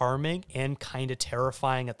both charming and kind of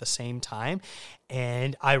terrifying at the same time.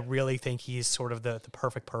 And I really think he's sort of the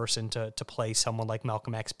perfect person to play someone like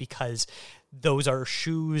Malcolm X, because those are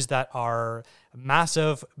shoes that are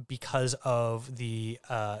massive because of the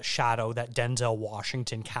shadow that Denzel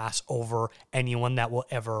Washington casts over anyone that will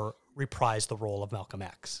ever reprise the role of Malcolm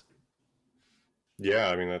X. Yeah,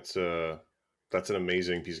 I mean that's an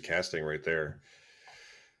amazing piece of casting right there.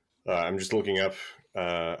 I'm just looking up.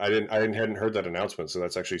 I hadn't heard that announcement, so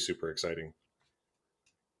that's actually super exciting.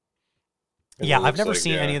 And Yeah, I've never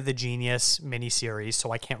seen any of the Genius miniseries,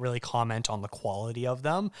 so I can't really comment on the quality of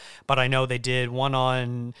them. But I know they did one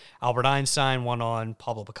on Albert Einstein, one on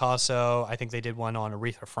Pablo Picasso. I think they did one on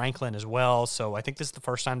Aretha Franklin as well. So I think this is the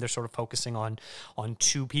first time they're sort of focusing on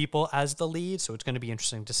 2 people as the lead. So it's going to be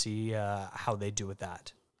interesting to see how they do with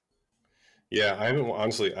that. Yeah, I haven't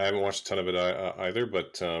watched a ton of it either,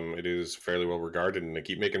 but it is fairly well regarded, and they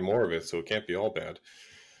keep making more of it, so it can't be all bad.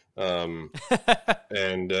 And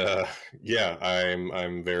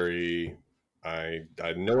I'm very, I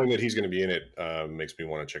knowing that he's going to be in it makes me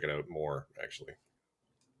want to check it out more, actually.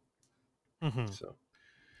 Mm-hmm. So,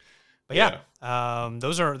 but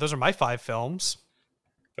those are my 5 films.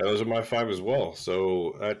 Those are my 5 as well.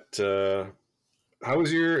 So how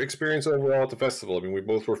was your experience overall at the festival? I mean, we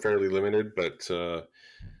both were fairly limited, but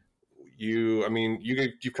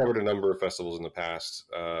you've covered a number of festivals in the past.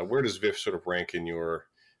 Where does VIFF sort of rank in your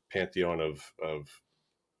pantheon of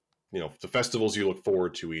the festivals you look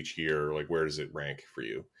forward to each year? Like, where does it rank for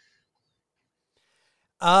you?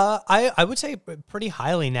 I would say pretty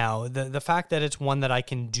highly now. The fact that it's one that I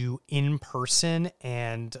can do in person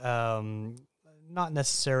and not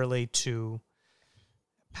necessarily to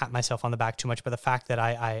pat myself on the back too much, but the fact that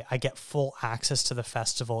I get full access to the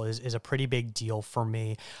festival is a pretty big deal for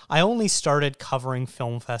me. I only started covering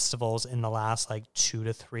film festivals in the last like 2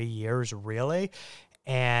 to 3 years, really.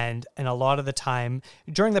 And a lot of the time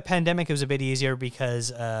during the pandemic, it was a bit easier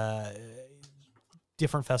because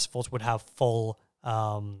different festivals would have full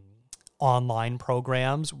online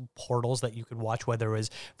programs, portals that you could watch, whether it was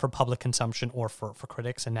for public consumption or for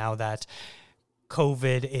critics. And now that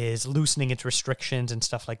COVID is loosening its restrictions and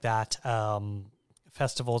stuff like that,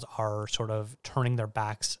 festivals are sort of turning their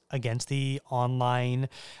backs against the online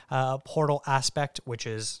portal aspect, which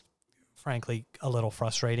is frankly a little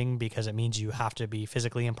frustrating because it means you have to be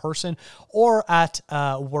physically in person or at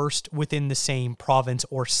worst within the same province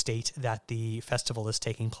or state that the festival is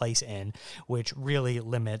taking place in, which really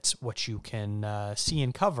limits what you can see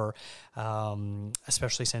and cover,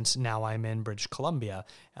 especially since now I'm in British Columbia.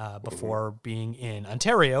 Before being in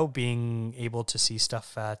Ontario, being able to see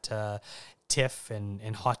stuff at TIFF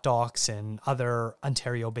and Hot Docs and other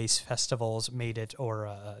Ontario-based festivals made it,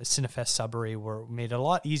 or Cinefest Sudbury, made it a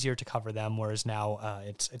lot easier to cover them, whereas now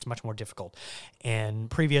it's much more difficult. And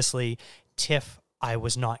previously, TIFF I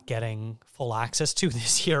was not getting full access to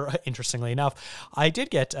this year, interestingly enough. I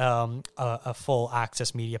did get a full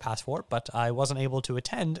access media pass for it, but I wasn't able to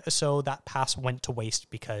attend, so that pass went to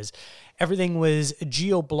waste because everything was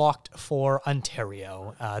geo-blocked for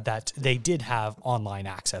Ontario that they did have online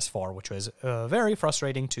access for, which was very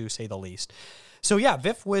frustrating to say the least. So yeah,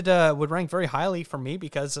 VIFF would rank very highly for me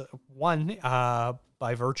because, one,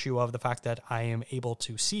 by virtue of the fact that I am able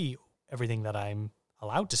to see everything that I'm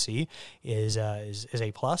allowed to see is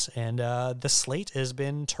A plus, and the slate has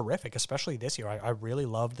been terrific, especially this year. I really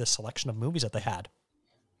loved the selection of movies that they had.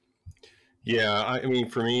 Yeah, I mean,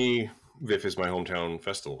 for me, VIFF is my hometown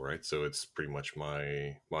festival, right? So it's pretty much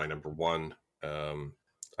my number one.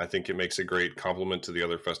 I think it makes a great complement to the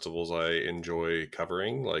other festivals I enjoy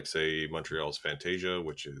covering, like say Montreal's Fantasia,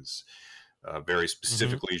 which is very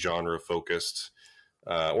specifically genre focused,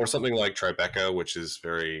 or something like Tribeca, which is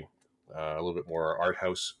very a little bit more art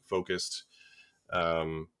house focused.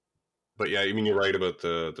 But yeah, I mean, you're right about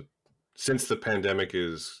the since the pandemic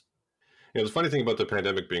is, the funny thing about the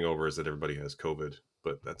pandemic being over is that everybody has COVID,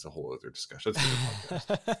 but that's a whole other discussion. That's a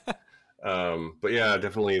different podcast. But yeah,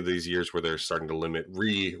 definitely these years where they're starting to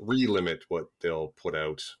re-limit what they'll put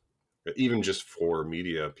out, even just for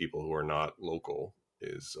media people who are not local,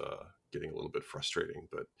 is getting a little bit frustrating.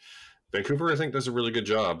 But Vancouver, I think, does a really good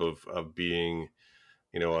job of being,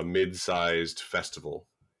 a mid-sized festival.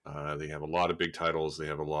 They have a lot of big titles. They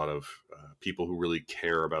have a lot of people who really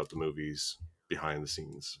care about the movies behind the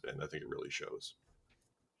scenes, and I think it really shows.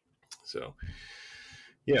 So,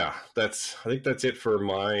 yeah, I think that's it for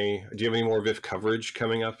my. Do you have any more VIFF coverage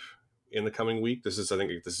coming up in the coming week? I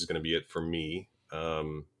think this is going to be it for me.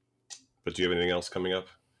 But do you have anything else coming up?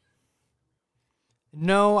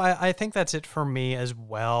 No, I think that's it for me as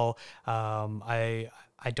well. I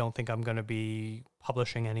don't think I'm going to be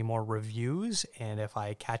publishing any more reviews, and if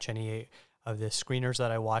I catch any of the screeners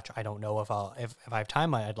that I watch, I don't know if I have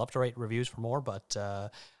time. I'd love to write reviews for more, but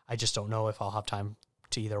I just don't know if I'll have time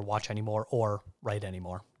to either watch anymore or write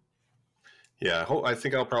anymore. Yeah, I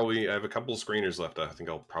think I have a couple of screeners left. I think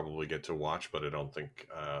I'll probably get to watch, but I don't think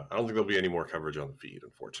there'll be any more coverage on the feed,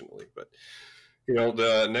 unfortunately. But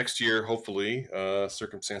the next year, hopefully,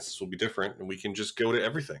 circumstances will be different, and we can just go to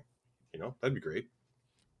everything. That'd be great.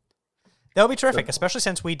 That would be terrific, especially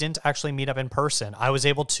since we didn't actually meet up in person. I was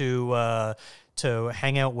able to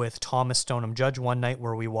hang out with Thomas Stoneham Judge one night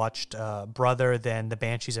where we watched Brother, then The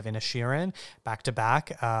Banshees of Inisherin back to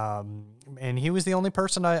back, and he was the only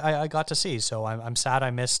person I got to see. So I'm sad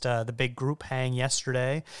I missed the big group hang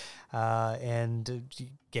yesterday, and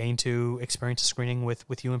getting to experience a screening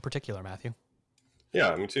with you in particular, Matthew.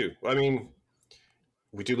 Yeah, me too. I mean,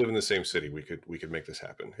 we do live in the same city. We could make this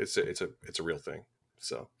happen. It's a real thing.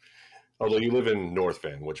 So. Although you live in North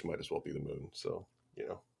Van, which might as well be the moon. So,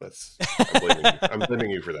 that's, I'm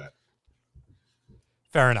blaming you for that.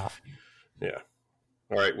 Fair enough. Yeah.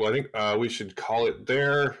 All right. Well, I think we should call it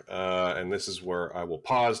there. And this is where I will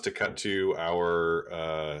pause to cut to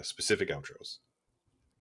our specific outros.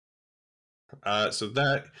 So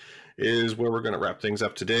that is where we're going to wrap things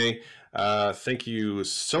up today. Thank you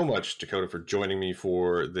so much, Dakota, for joining me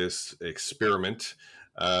for this experiment.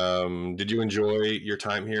 Did you enjoy your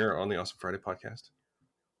time here on the Awesome Friday podcast?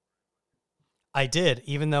 I did.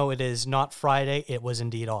 Even though it is not Friday, it was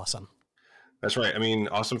indeed awesome. That's right. I mean,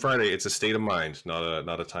 Awesome Friday, it's a state of mind, not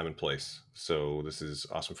a time and place. So this is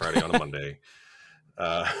Awesome Friday on a Monday.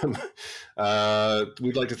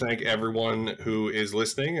 We'd like to thank everyone who is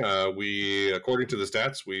listening. According to the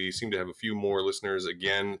stats, we seem to have a few more listeners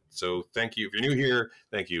again. So thank you. If you're new here,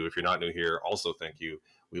 thank you. If you're not new here, also thank you.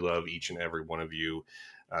 We love each and every one of you.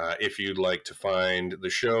 If you'd like to find the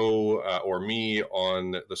show or me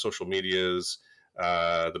on the social medias,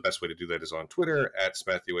 the best way to do that is on Twitter at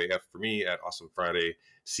SmatthewAF for me, at Awesome Friday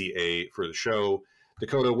CA for the show.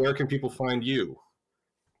 Dakota, where can people find you?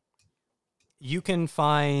 You can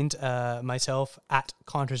find myself at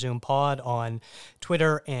ContraZoomPod on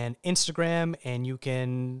Twitter and Instagram, and you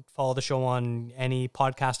can follow the show on any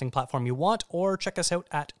podcasting platform you want, or check us out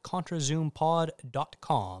at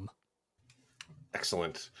ContraZoomPod.com.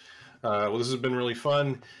 Excellent. Well, this has been really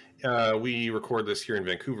fun. We record this here in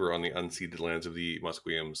Vancouver on the unceded lands of the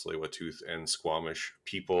Musqueam, Tsleil-Waututh, and Squamish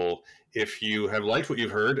people. If you have liked what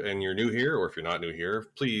you've heard and you're new here, or if you're not new here,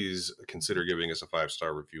 please consider giving us a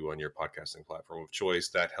 5-star review on your podcasting platform of choice.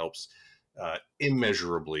 That helps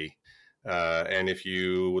immeasurably. And if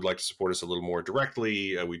you would like to support us a little more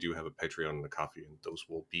directly, we do have a Patreon and a Coffee, and those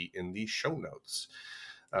will be in the show notes.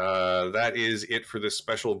 That is it for this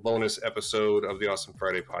special bonus episode of the Awesome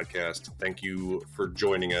Friday podcast. Thank you for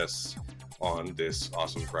joining us on this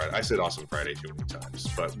Awesome Friday. I said Awesome Friday too many times,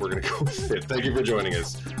 but we're going to go with it. Thank you for joining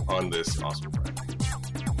us on this Awesome Friday.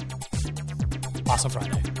 Awesome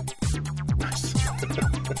Friday. Nice.